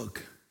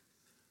book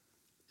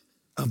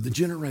of the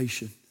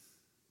generation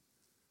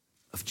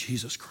of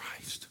Jesus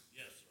Christ.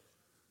 Yes,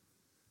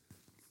 sir.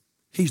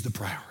 He's the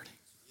priority.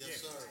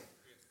 Yes, sir.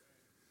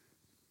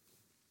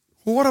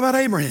 Well, what about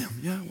Abraham?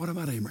 Yeah, what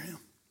about Abraham?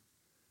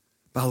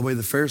 By the way,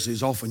 the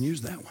Pharisees often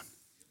use that one.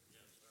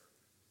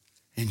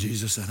 And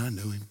Jesus said, I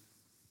knew him.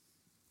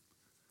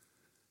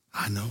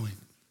 I know him.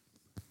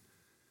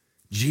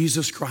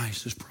 Jesus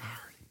Christ is priority.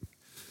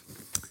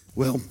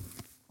 Well,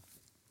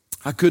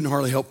 I couldn't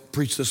hardly help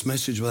preach this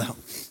message without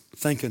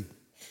thinking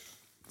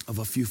of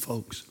a few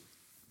folks.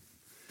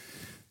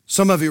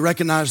 Some of you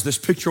recognize this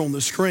picture on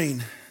the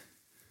screen.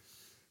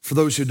 For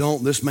those who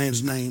don't, this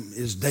man's name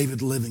is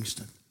David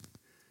Livingstone.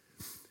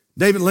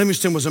 David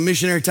Livingstone was a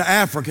missionary to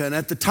Africa, and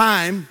at the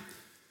time,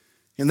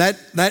 in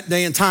that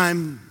day and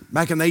time,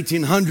 back in the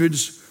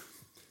 1800s,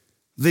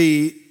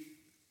 the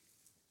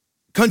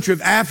country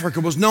of Africa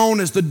was known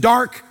as the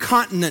Dark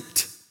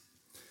Continent.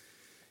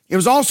 It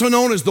was also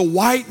known as the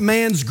white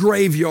man's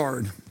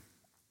graveyard.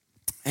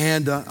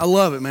 And I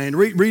love it, man.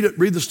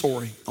 Read the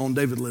story on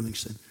David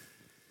Livingstone.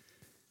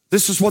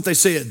 This is what they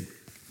said.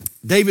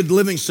 David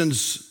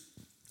Livingstone's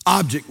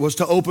object was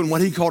to open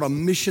what he called a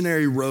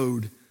missionary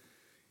road.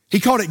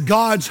 He called it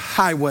God's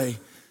highway.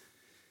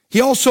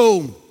 He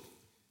also,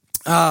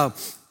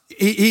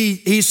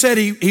 he said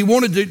he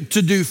wanted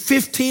to do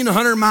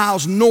 1,500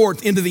 miles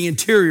north into the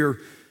interior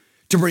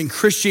to bring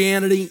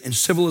Christianity and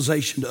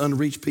civilization to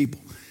unreached people.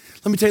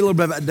 Let me tell you a little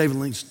bit about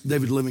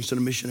David Livingstone,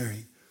 a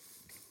missionary.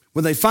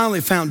 When they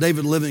finally found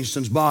David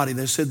Livingstone's body,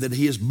 they said that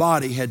his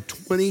body had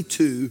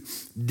 22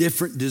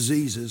 different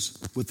diseases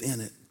within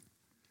it.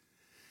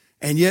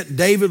 And yet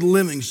David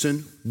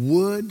Livingstone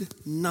would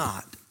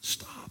not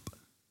stop.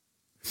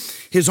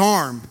 His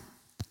arm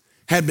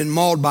had been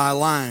mauled by a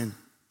lion,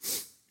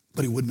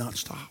 but he would not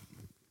stop.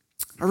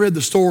 I read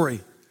the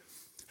story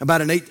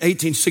about in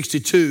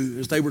 1862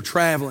 as they were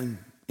traveling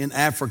in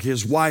Africa.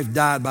 His wife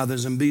died by the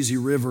Zambezi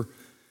River,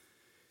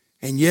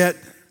 and yet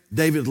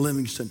David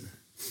Livingstone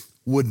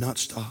would not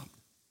stop.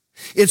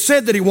 It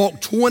said that he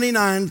walked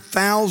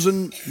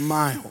 29,000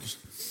 miles.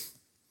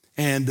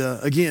 And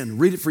again,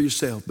 read it for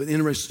yourself, but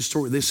interesting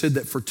story. They said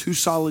that for 2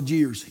 solid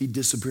years, he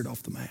disappeared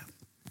off the map.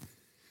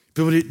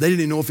 People, they didn't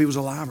even know if he was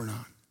alive or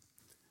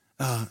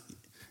not.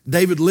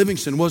 David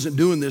Livingstone wasn't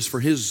doing this for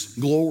his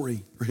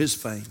glory or his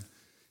fame.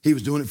 He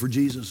was doing it for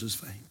Jesus'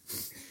 fame.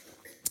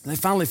 And they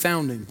finally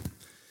found him.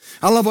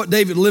 I love what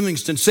David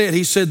Livingstone said.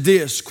 He said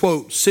this,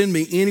 quote, "Send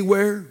me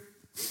anywhere,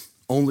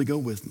 only go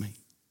with me.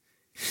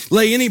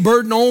 Lay any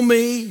burden on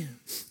me,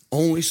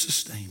 only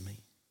sustain me.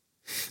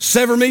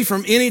 Sever me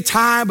from any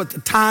tie but the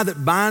tie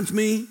that binds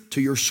me to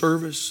your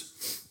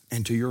service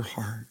and to your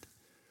heart."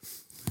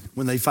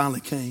 When they finally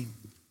came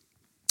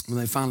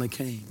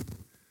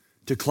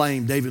to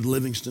claim David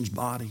Livingstone's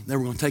body, they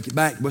were going to take it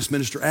back to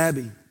Westminster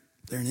Abbey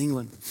there in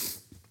England.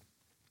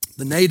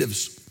 The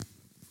natives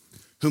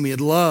whom he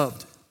had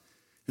loved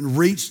and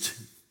reached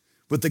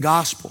with the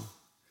gospel,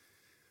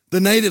 the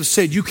natives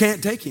said, "You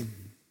can't take him.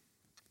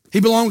 He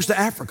belongs to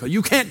Africa.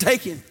 You can't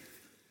take him."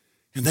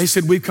 And they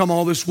said, "We've come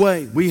all this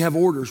way. We have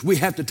orders. We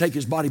have to take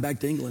his body back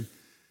to England."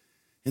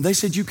 And they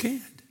said, "You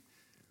can't.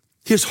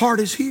 His heart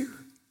is here.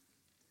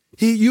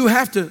 You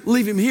have to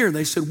leave him here." And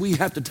they said, "We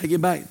have to take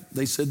him back."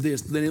 They said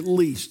this, "Then at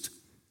least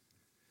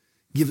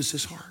give us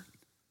his heart."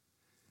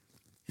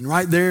 And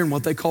right there in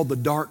what they called the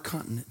Dark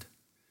Continent,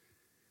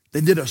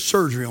 they did a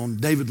surgery on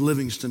David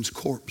Livingstone's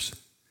corpse.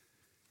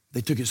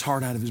 They took his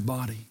heart out of his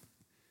body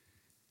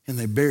and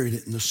they buried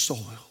it in the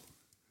soil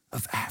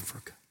of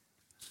Africa.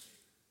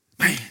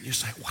 Man, you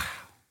say, wow.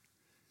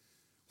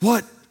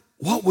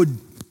 What would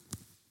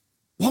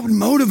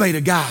motivate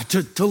a guy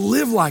to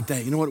live like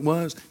that? You know what it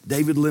was?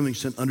 David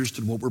Livingstone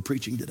understood what we're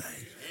preaching today.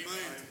 Amen.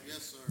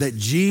 Yes, sir. That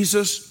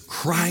Jesus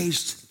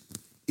Christ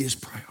is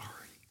priority.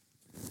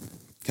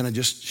 Can I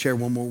just share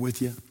one more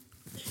with you?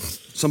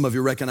 Some of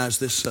you recognize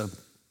this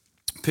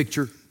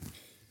picture.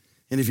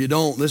 And if you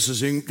don't, this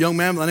is a young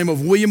man by the name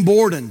of William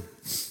Borden.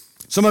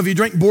 Some of you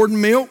drink Borden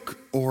milk,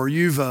 or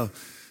you've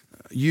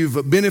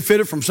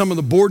benefited from some of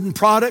the Borden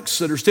products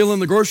that are still in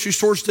the grocery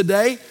stores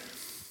today.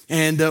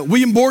 And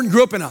William Borden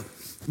grew up in a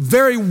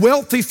very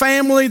wealthy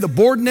family, the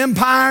Borden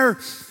Empire.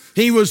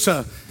 He was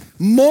a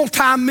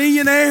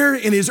multi-millionaire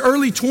in his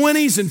early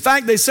 20s. In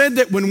fact, they said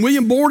that when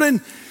William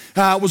Borden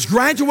was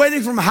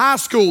graduating from high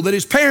school, that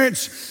his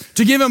parents,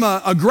 to give him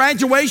a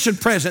graduation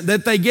present,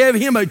 that they gave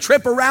him a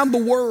trip around the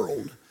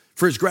world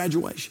for his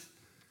graduation.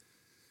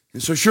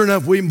 And so sure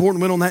enough, William Borden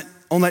went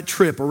on that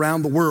trip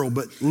around the world,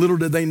 but little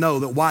did they know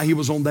that while he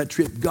was on that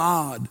trip,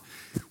 God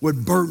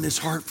would burden his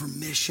heart for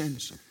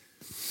missions.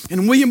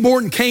 And William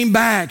Borden came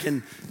back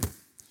and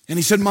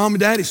he said, "Mom and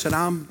Dad," he said,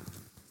 I'm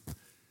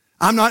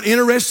not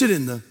interested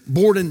in the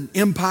Borden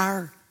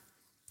Empire.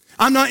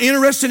 I'm not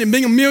interested in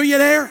being a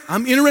millionaire.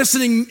 I'm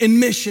interested in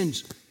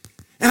missions.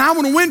 And I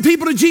want to win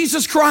people to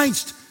Jesus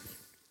Christ.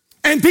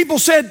 And people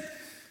said,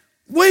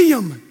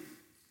 "William,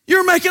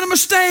 you're making a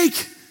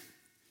mistake.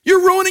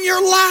 You're ruining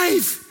your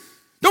life.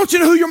 Don't you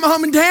know who your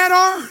mom and dad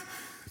are?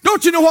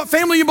 Don't you know what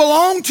family you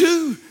belong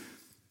to?"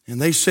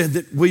 And they said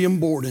that William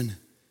Borden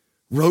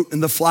wrote in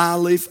the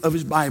flyleaf of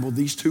his Bible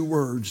these 2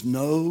 words,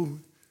 "No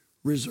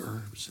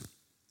reserves."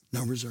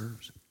 No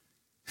reserves.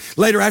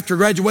 Later, after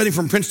graduating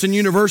from Princeton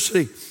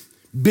University,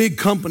 big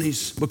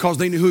companies, because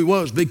they knew who he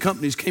was, big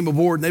companies came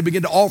aboard and they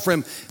began to offer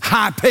him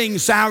high-paying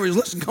salaries.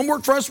 "Listen, come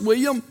work for us,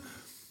 William.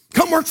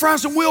 Come work for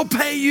us and we'll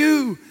pay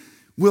you.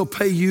 We'll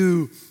pay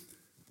you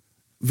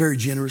very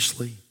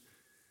generously."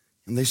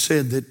 And they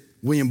said that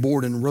William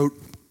Borden wrote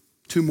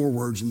 2 more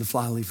words in the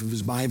flyleaf of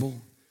his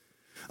Bible.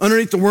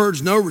 Underneath the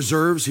words, "No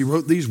reserves," he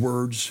wrote these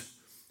words,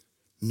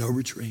 "No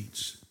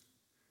retreats."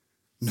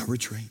 No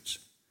retreats.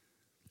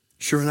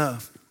 Sure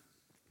enough,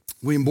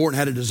 William Borden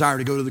had a desire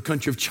to go to the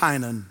country of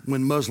China and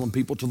win Muslim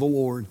people to the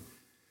Lord.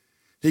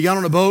 He got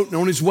on a boat, and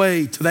on his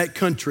way to that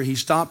country, he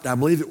stopped. I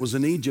believe it was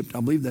in Egypt. I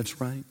believe that's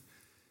right.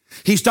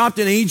 He stopped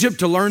in Egypt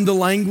to learn the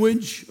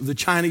language of the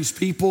Chinese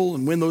people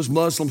and win those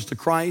Muslims to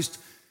Christ.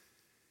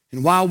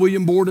 And while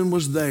William Borden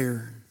was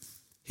there,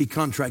 he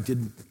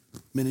contracted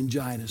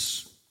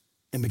meningitis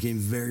and became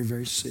very,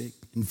 very sick.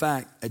 In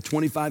fact, at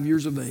 25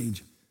 years of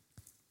age,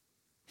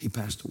 he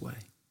passed away.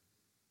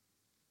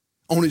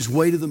 On his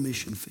way to the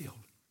mission field,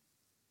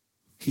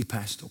 he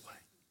passed away.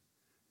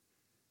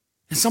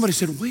 And somebody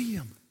said,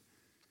 "William,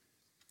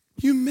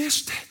 you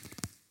missed it.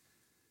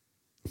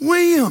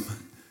 William,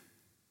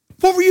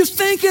 what were you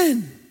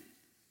thinking?"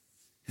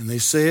 And they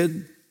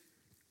said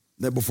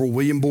that before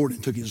William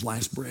Borden took his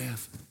last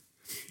breath,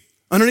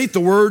 underneath the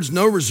words,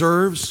 "No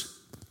reserves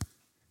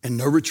and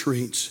no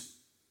retreats,"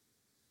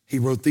 he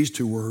wrote these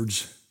 2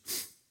 words,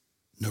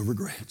 "No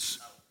regrets."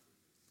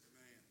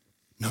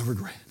 No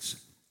regrets.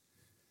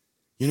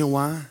 You know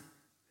why?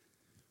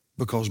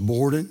 Because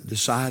Borden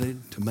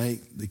decided to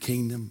make the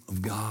kingdom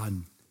of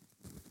God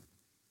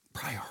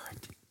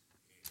priority.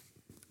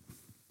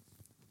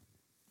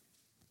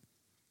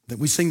 That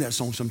we sing that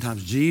song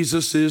sometimes.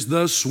 Jesus is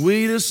the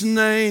sweetest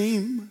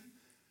name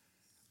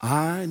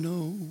I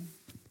know.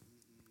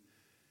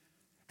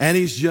 And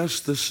he's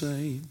just the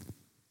same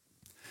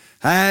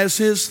as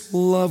his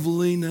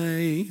lovely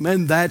name.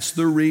 And that's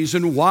the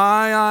reason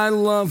why I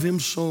love him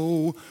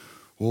so.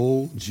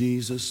 Oh,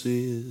 Jesus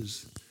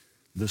is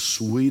the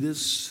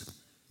sweetest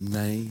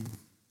name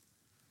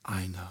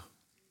I know.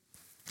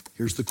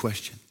 Here's the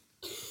question.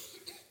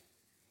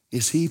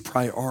 Is he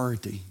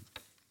priority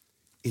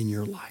in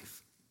your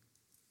life?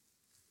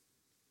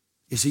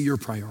 Is he your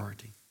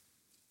priority?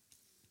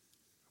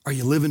 Are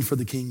you living for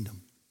the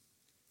kingdom?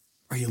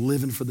 Are you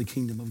living for the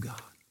kingdom of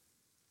God?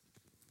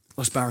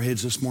 Let's bow our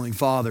heads this morning.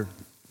 Father,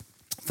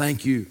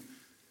 thank you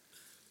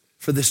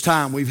for this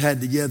time we've had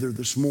together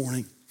this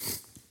morning.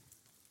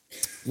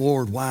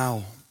 Lord,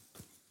 wow,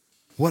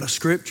 what a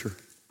scripture.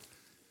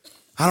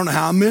 I don't know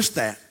how I missed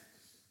that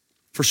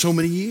for so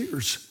many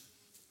years.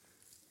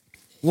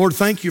 Lord,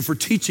 thank you for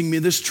teaching me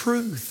this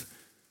truth.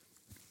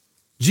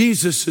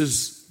 Jesus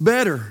is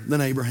better than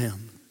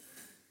Abraham.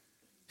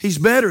 He's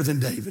better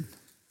than David.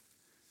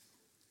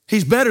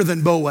 He's better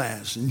than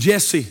Boaz and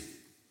Jesse.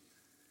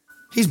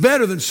 He's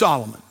better than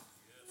Solomon.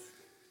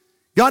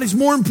 God, he's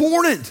more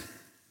important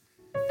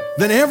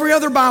than every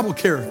other Bible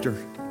character.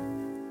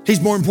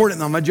 He's more important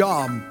than my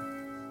job.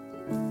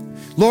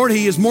 Lord,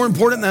 he is more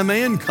important than my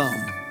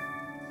income.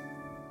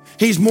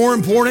 He's more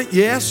important,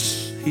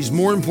 yes, he's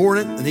more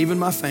important than even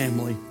my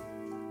family.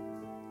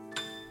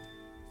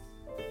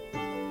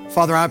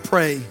 Father, I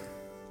pray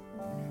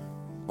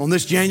on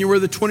this January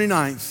the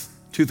 29th,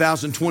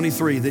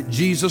 2023, that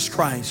Jesus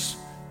Christ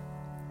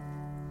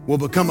will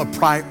become a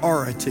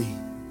priority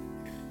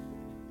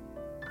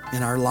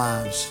in our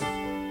lives.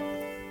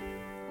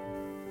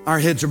 Our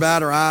heads are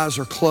bowed, our eyes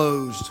are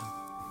closed.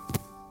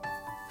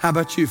 How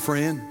about you,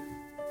 friend?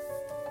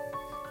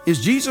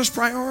 Is Jesus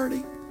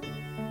priority?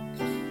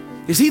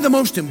 Is he the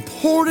most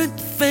important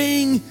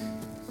thing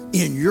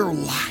in your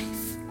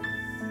life?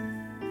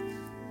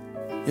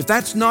 If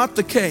that's not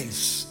the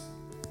case,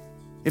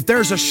 if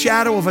there's a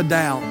shadow of a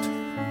doubt,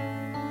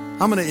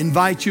 I'm going to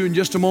invite you in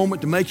just a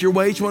moment to make your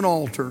way to an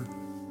altar.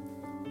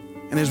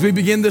 And as we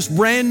begin this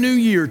brand new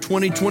year,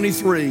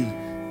 2023,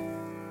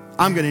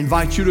 I'm going to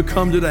invite you to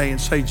come today and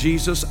say,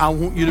 Jesus, I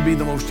want you to be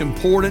the most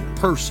important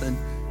person,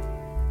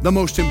 the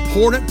most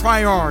important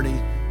priority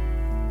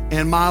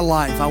in my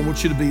life. I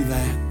want you to be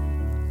that.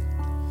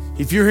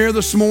 If you're here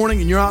this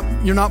morning and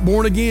you're not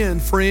born again,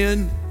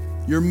 friend,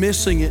 you're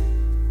missing it.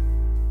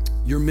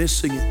 You're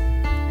missing it.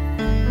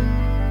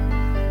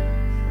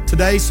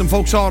 Today, some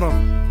folks ought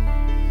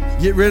to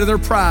get rid of their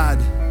pride,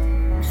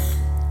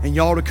 and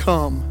you ought to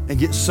come and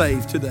get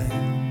saved today.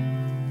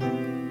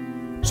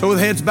 So with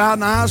heads bowed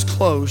and eyes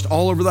closed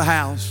all over the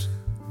house,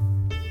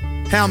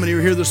 how many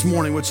are here this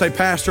morning would say,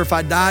 Pastor, if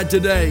I died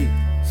today,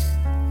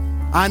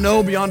 I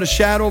know beyond a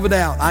shadow of a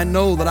doubt, I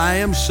know that I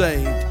am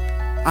saved.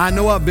 I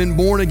know I've been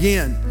born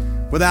again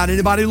without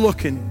anybody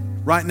looking.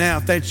 Right now,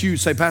 if that's you,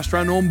 say, Pastor,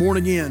 I know I'm born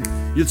again.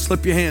 You'd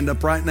slip your hand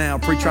up right now.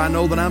 Preacher, I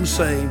know that I'm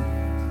saved.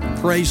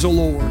 Praise the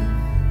Lord.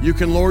 You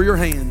can lower your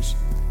hands.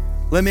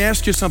 Let me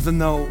ask you something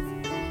though.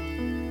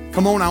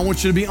 Come on, I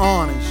want you to be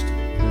honest.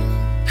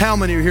 How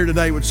many are here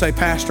today would say,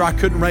 Pastor, I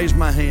couldn't raise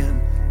my hand.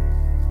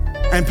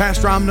 And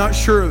Pastor, I'm not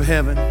sure of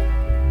heaven.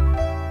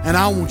 And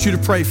I want you to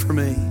pray for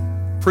me.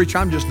 Preacher,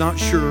 I'm just not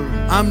sure.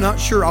 I'm not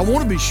sure. I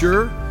want to be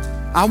sure.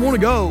 I want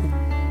to go,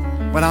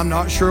 but I'm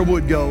not sure I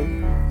would go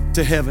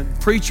to heaven.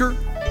 Preacher,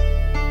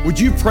 would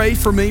you pray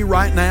for me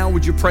right now?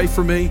 Would you pray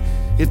for me?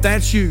 If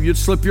that's you, you'd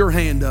slip your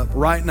hand up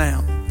right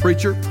now.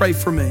 Preacher, pray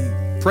for me.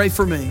 Pray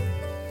for me.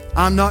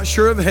 I'm not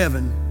sure of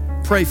heaven.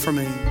 Pray for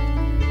me.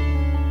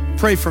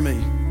 Pray for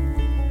me.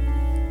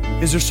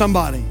 Is there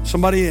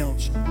somebody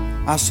else?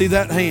 I see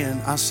that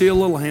hand. I see a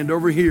little hand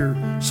over here.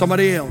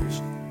 Somebody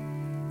else.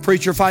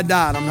 Preacher, if I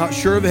died, I'm not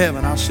sure of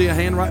heaven. I see a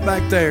hand right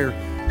back there.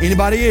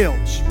 Anybody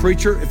else?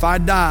 Preacher, if I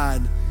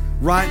died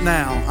right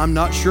now, I'm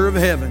not sure of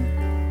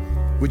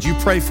heaven. Would you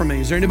pray for me?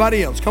 Is there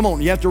anybody else? Come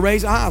on, you have to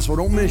raise a eye so I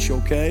don't miss you,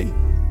 okay?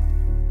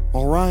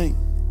 All right.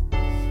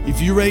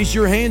 If you raised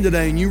your hand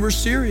today and you were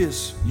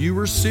serious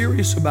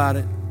about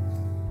it,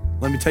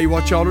 let me tell you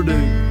what you ought to do.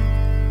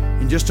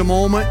 In just a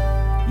moment,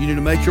 you need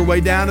to make your way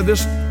down to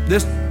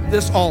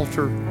this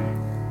altar.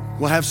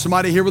 We'll have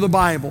somebody here with a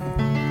Bible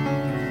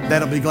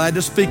that'll be glad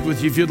to speak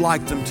with you if you'd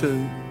like them to.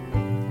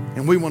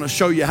 And we want to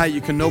show you how you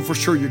can know for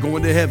sure you're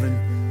going to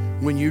heaven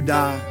when you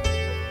die.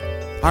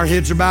 Our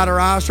heads are bowed, our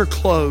eyes are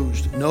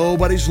closed.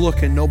 Nobody's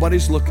looking.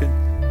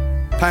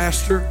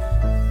 Pastor,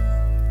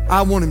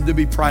 I want him to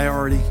be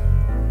priority,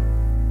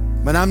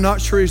 but I'm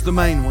not sure he's the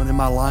main one in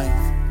my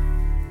life.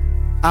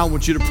 I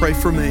want you to pray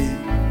for me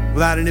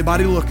without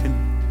anybody looking.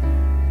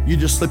 You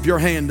just slip your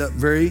hand up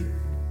very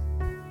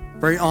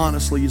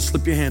honestly. You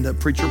slip your hand up.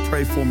 Preacher,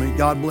 pray for me.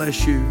 God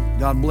bless you.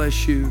 God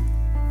bless you.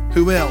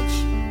 Who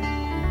else?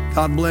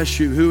 God bless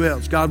you. Who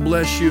else? God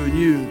bless you and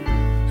you.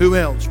 Who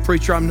else?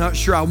 Preacher, I'm not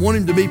sure. I want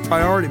him to be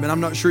priority, but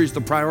I'm not sure he's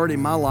the priority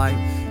in my life.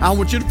 I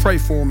want you to pray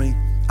for me.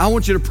 I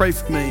want you to pray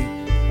for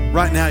me.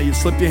 Right now, you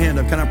slip your hand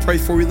up. Can I pray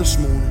for you this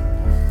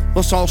morning?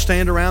 Let's all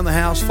stand around the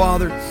house.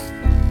 Father,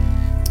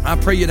 I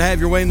pray you to have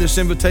your way in this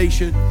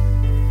invitation.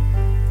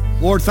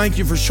 Lord, thank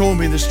you for showing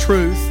me this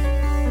truth.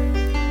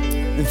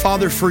 And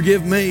Father,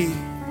 forgive me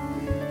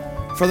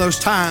for those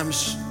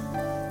times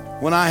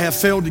when I have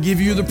failed to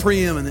give you the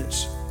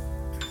preeminence.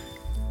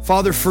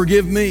 Father,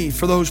 forgive me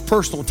for those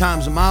personal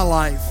times in my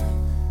life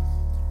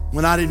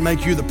when I didn't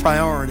make you the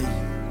priority.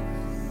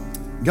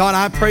 God,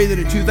 I pray that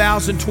in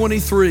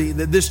 2023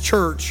 that this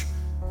church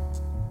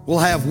will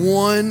have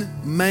one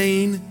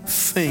main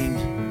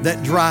thing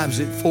that drives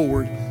it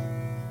forward,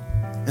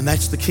 and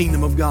that's the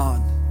kingdom of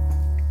God.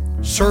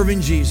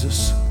 Serving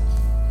Jesus,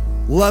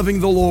 loving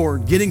the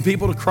Lord, getting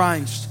people to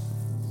Christ.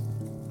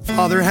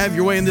 Father, have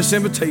your way in this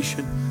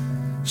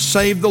invitation.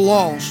 Save the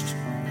lost,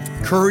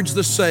 encourage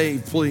the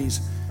saved, please.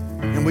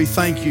 And we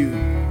thank you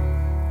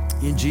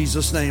in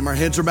Jesus' name. Our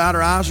heads are bowed,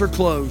 our eyes are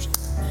closed.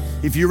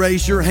 If you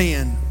raise your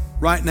hand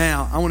right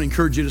now, I want to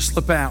encourage you to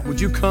slip out. Would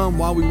you come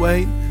while we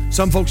wait?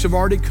 Some folks have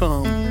already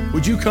come.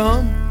 Would you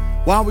come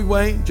while we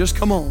wait? Just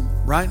come on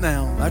right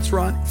now. That's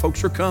right.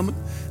 Folks are coming.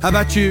 How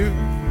about you?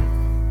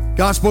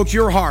 God spoke to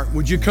your heart.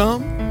 Would you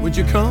come? Would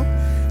you come?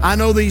 I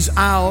know these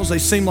aisles, they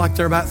seem like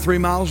they're about 3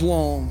 miles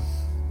long.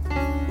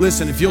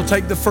 Listen, if you'll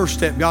take the first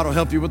step, God will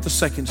help you with the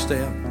second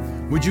step.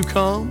 Would you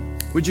come?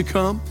 Would you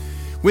come?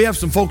 We have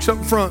some folks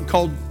up front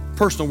called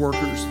personal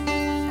workers.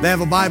 They have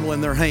a Bible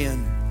in their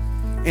hand.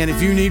 And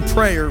if you need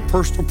prayer,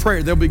 personal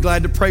prayer, they'll be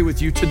glad to pray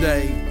with you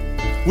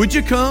today. Would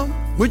you come?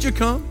 Would you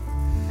come?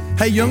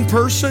 Hey, young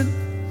person,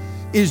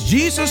 is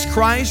Jesus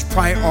Christ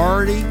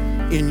priority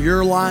in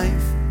your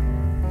life?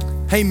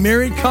 Hey,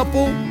 married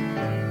couple,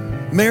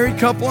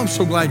 I'm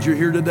so glad you're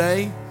here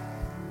today.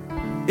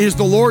 Is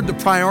the Lord the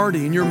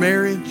priority in your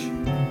marriage?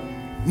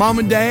 Mom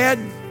and dad?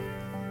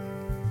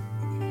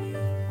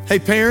 Hey,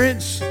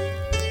 parents,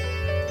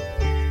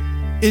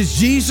 is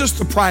Jesus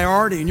the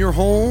priority in your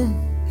home?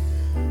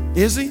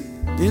 Is he?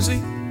 Is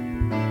he?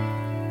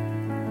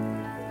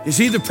 Is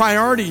he the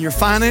priority in your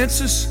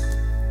finances?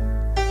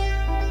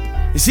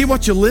 Is he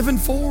what you're living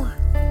for?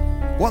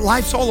 What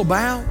life's all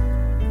about?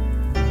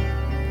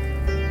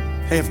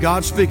 Hey, if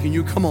God's speaking,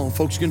 you come on.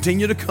 Folks,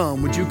 continue to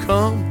come. Would you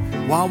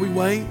come while we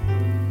wait?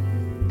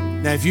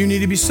 Now, if you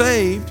need to be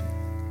saved,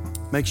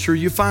 make sure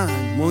you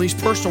find one of these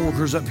personal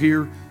workers up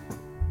here.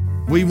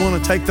 We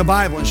want to take the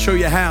Bible and show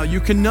you how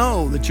you can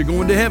know that you're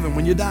going to heaven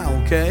when you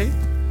die, okay?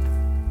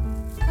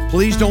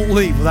 Please don't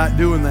leave without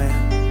doing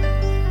that.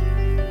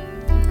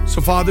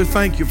 So, Father,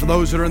 thank you for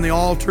those that are in the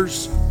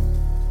altars.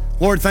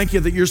 Lord, thank you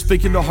that you're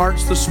speaking to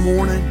hearts this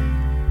morning.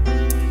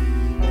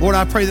 Lord,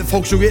 I pray that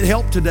folks will get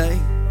help today.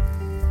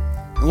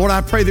 And Lord,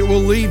 I pray that we'll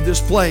leave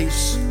this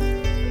place,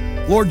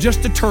 Lord,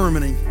 just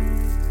determining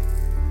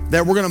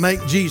that we're going to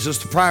make Jesus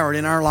the priority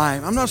in our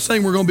life. I'm not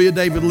saying we're going to be a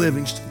David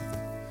Livingston.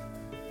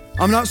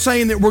 I'm not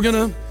saying that we're going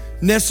to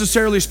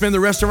necessarily spend the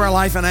rest of our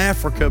life in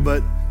Africa,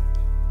 but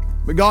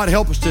God,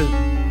 help us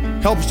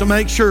to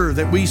make sure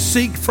that we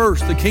seek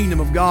first the kingdom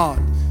of God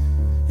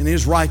and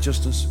his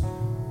righteousness.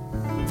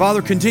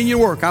 Father, continue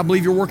to work. I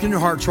believe you're working in your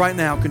hearts right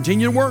now.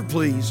 Continue to work,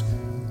 please.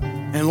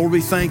 And Lord,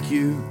 we thank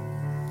you.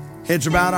 Heads are bowed.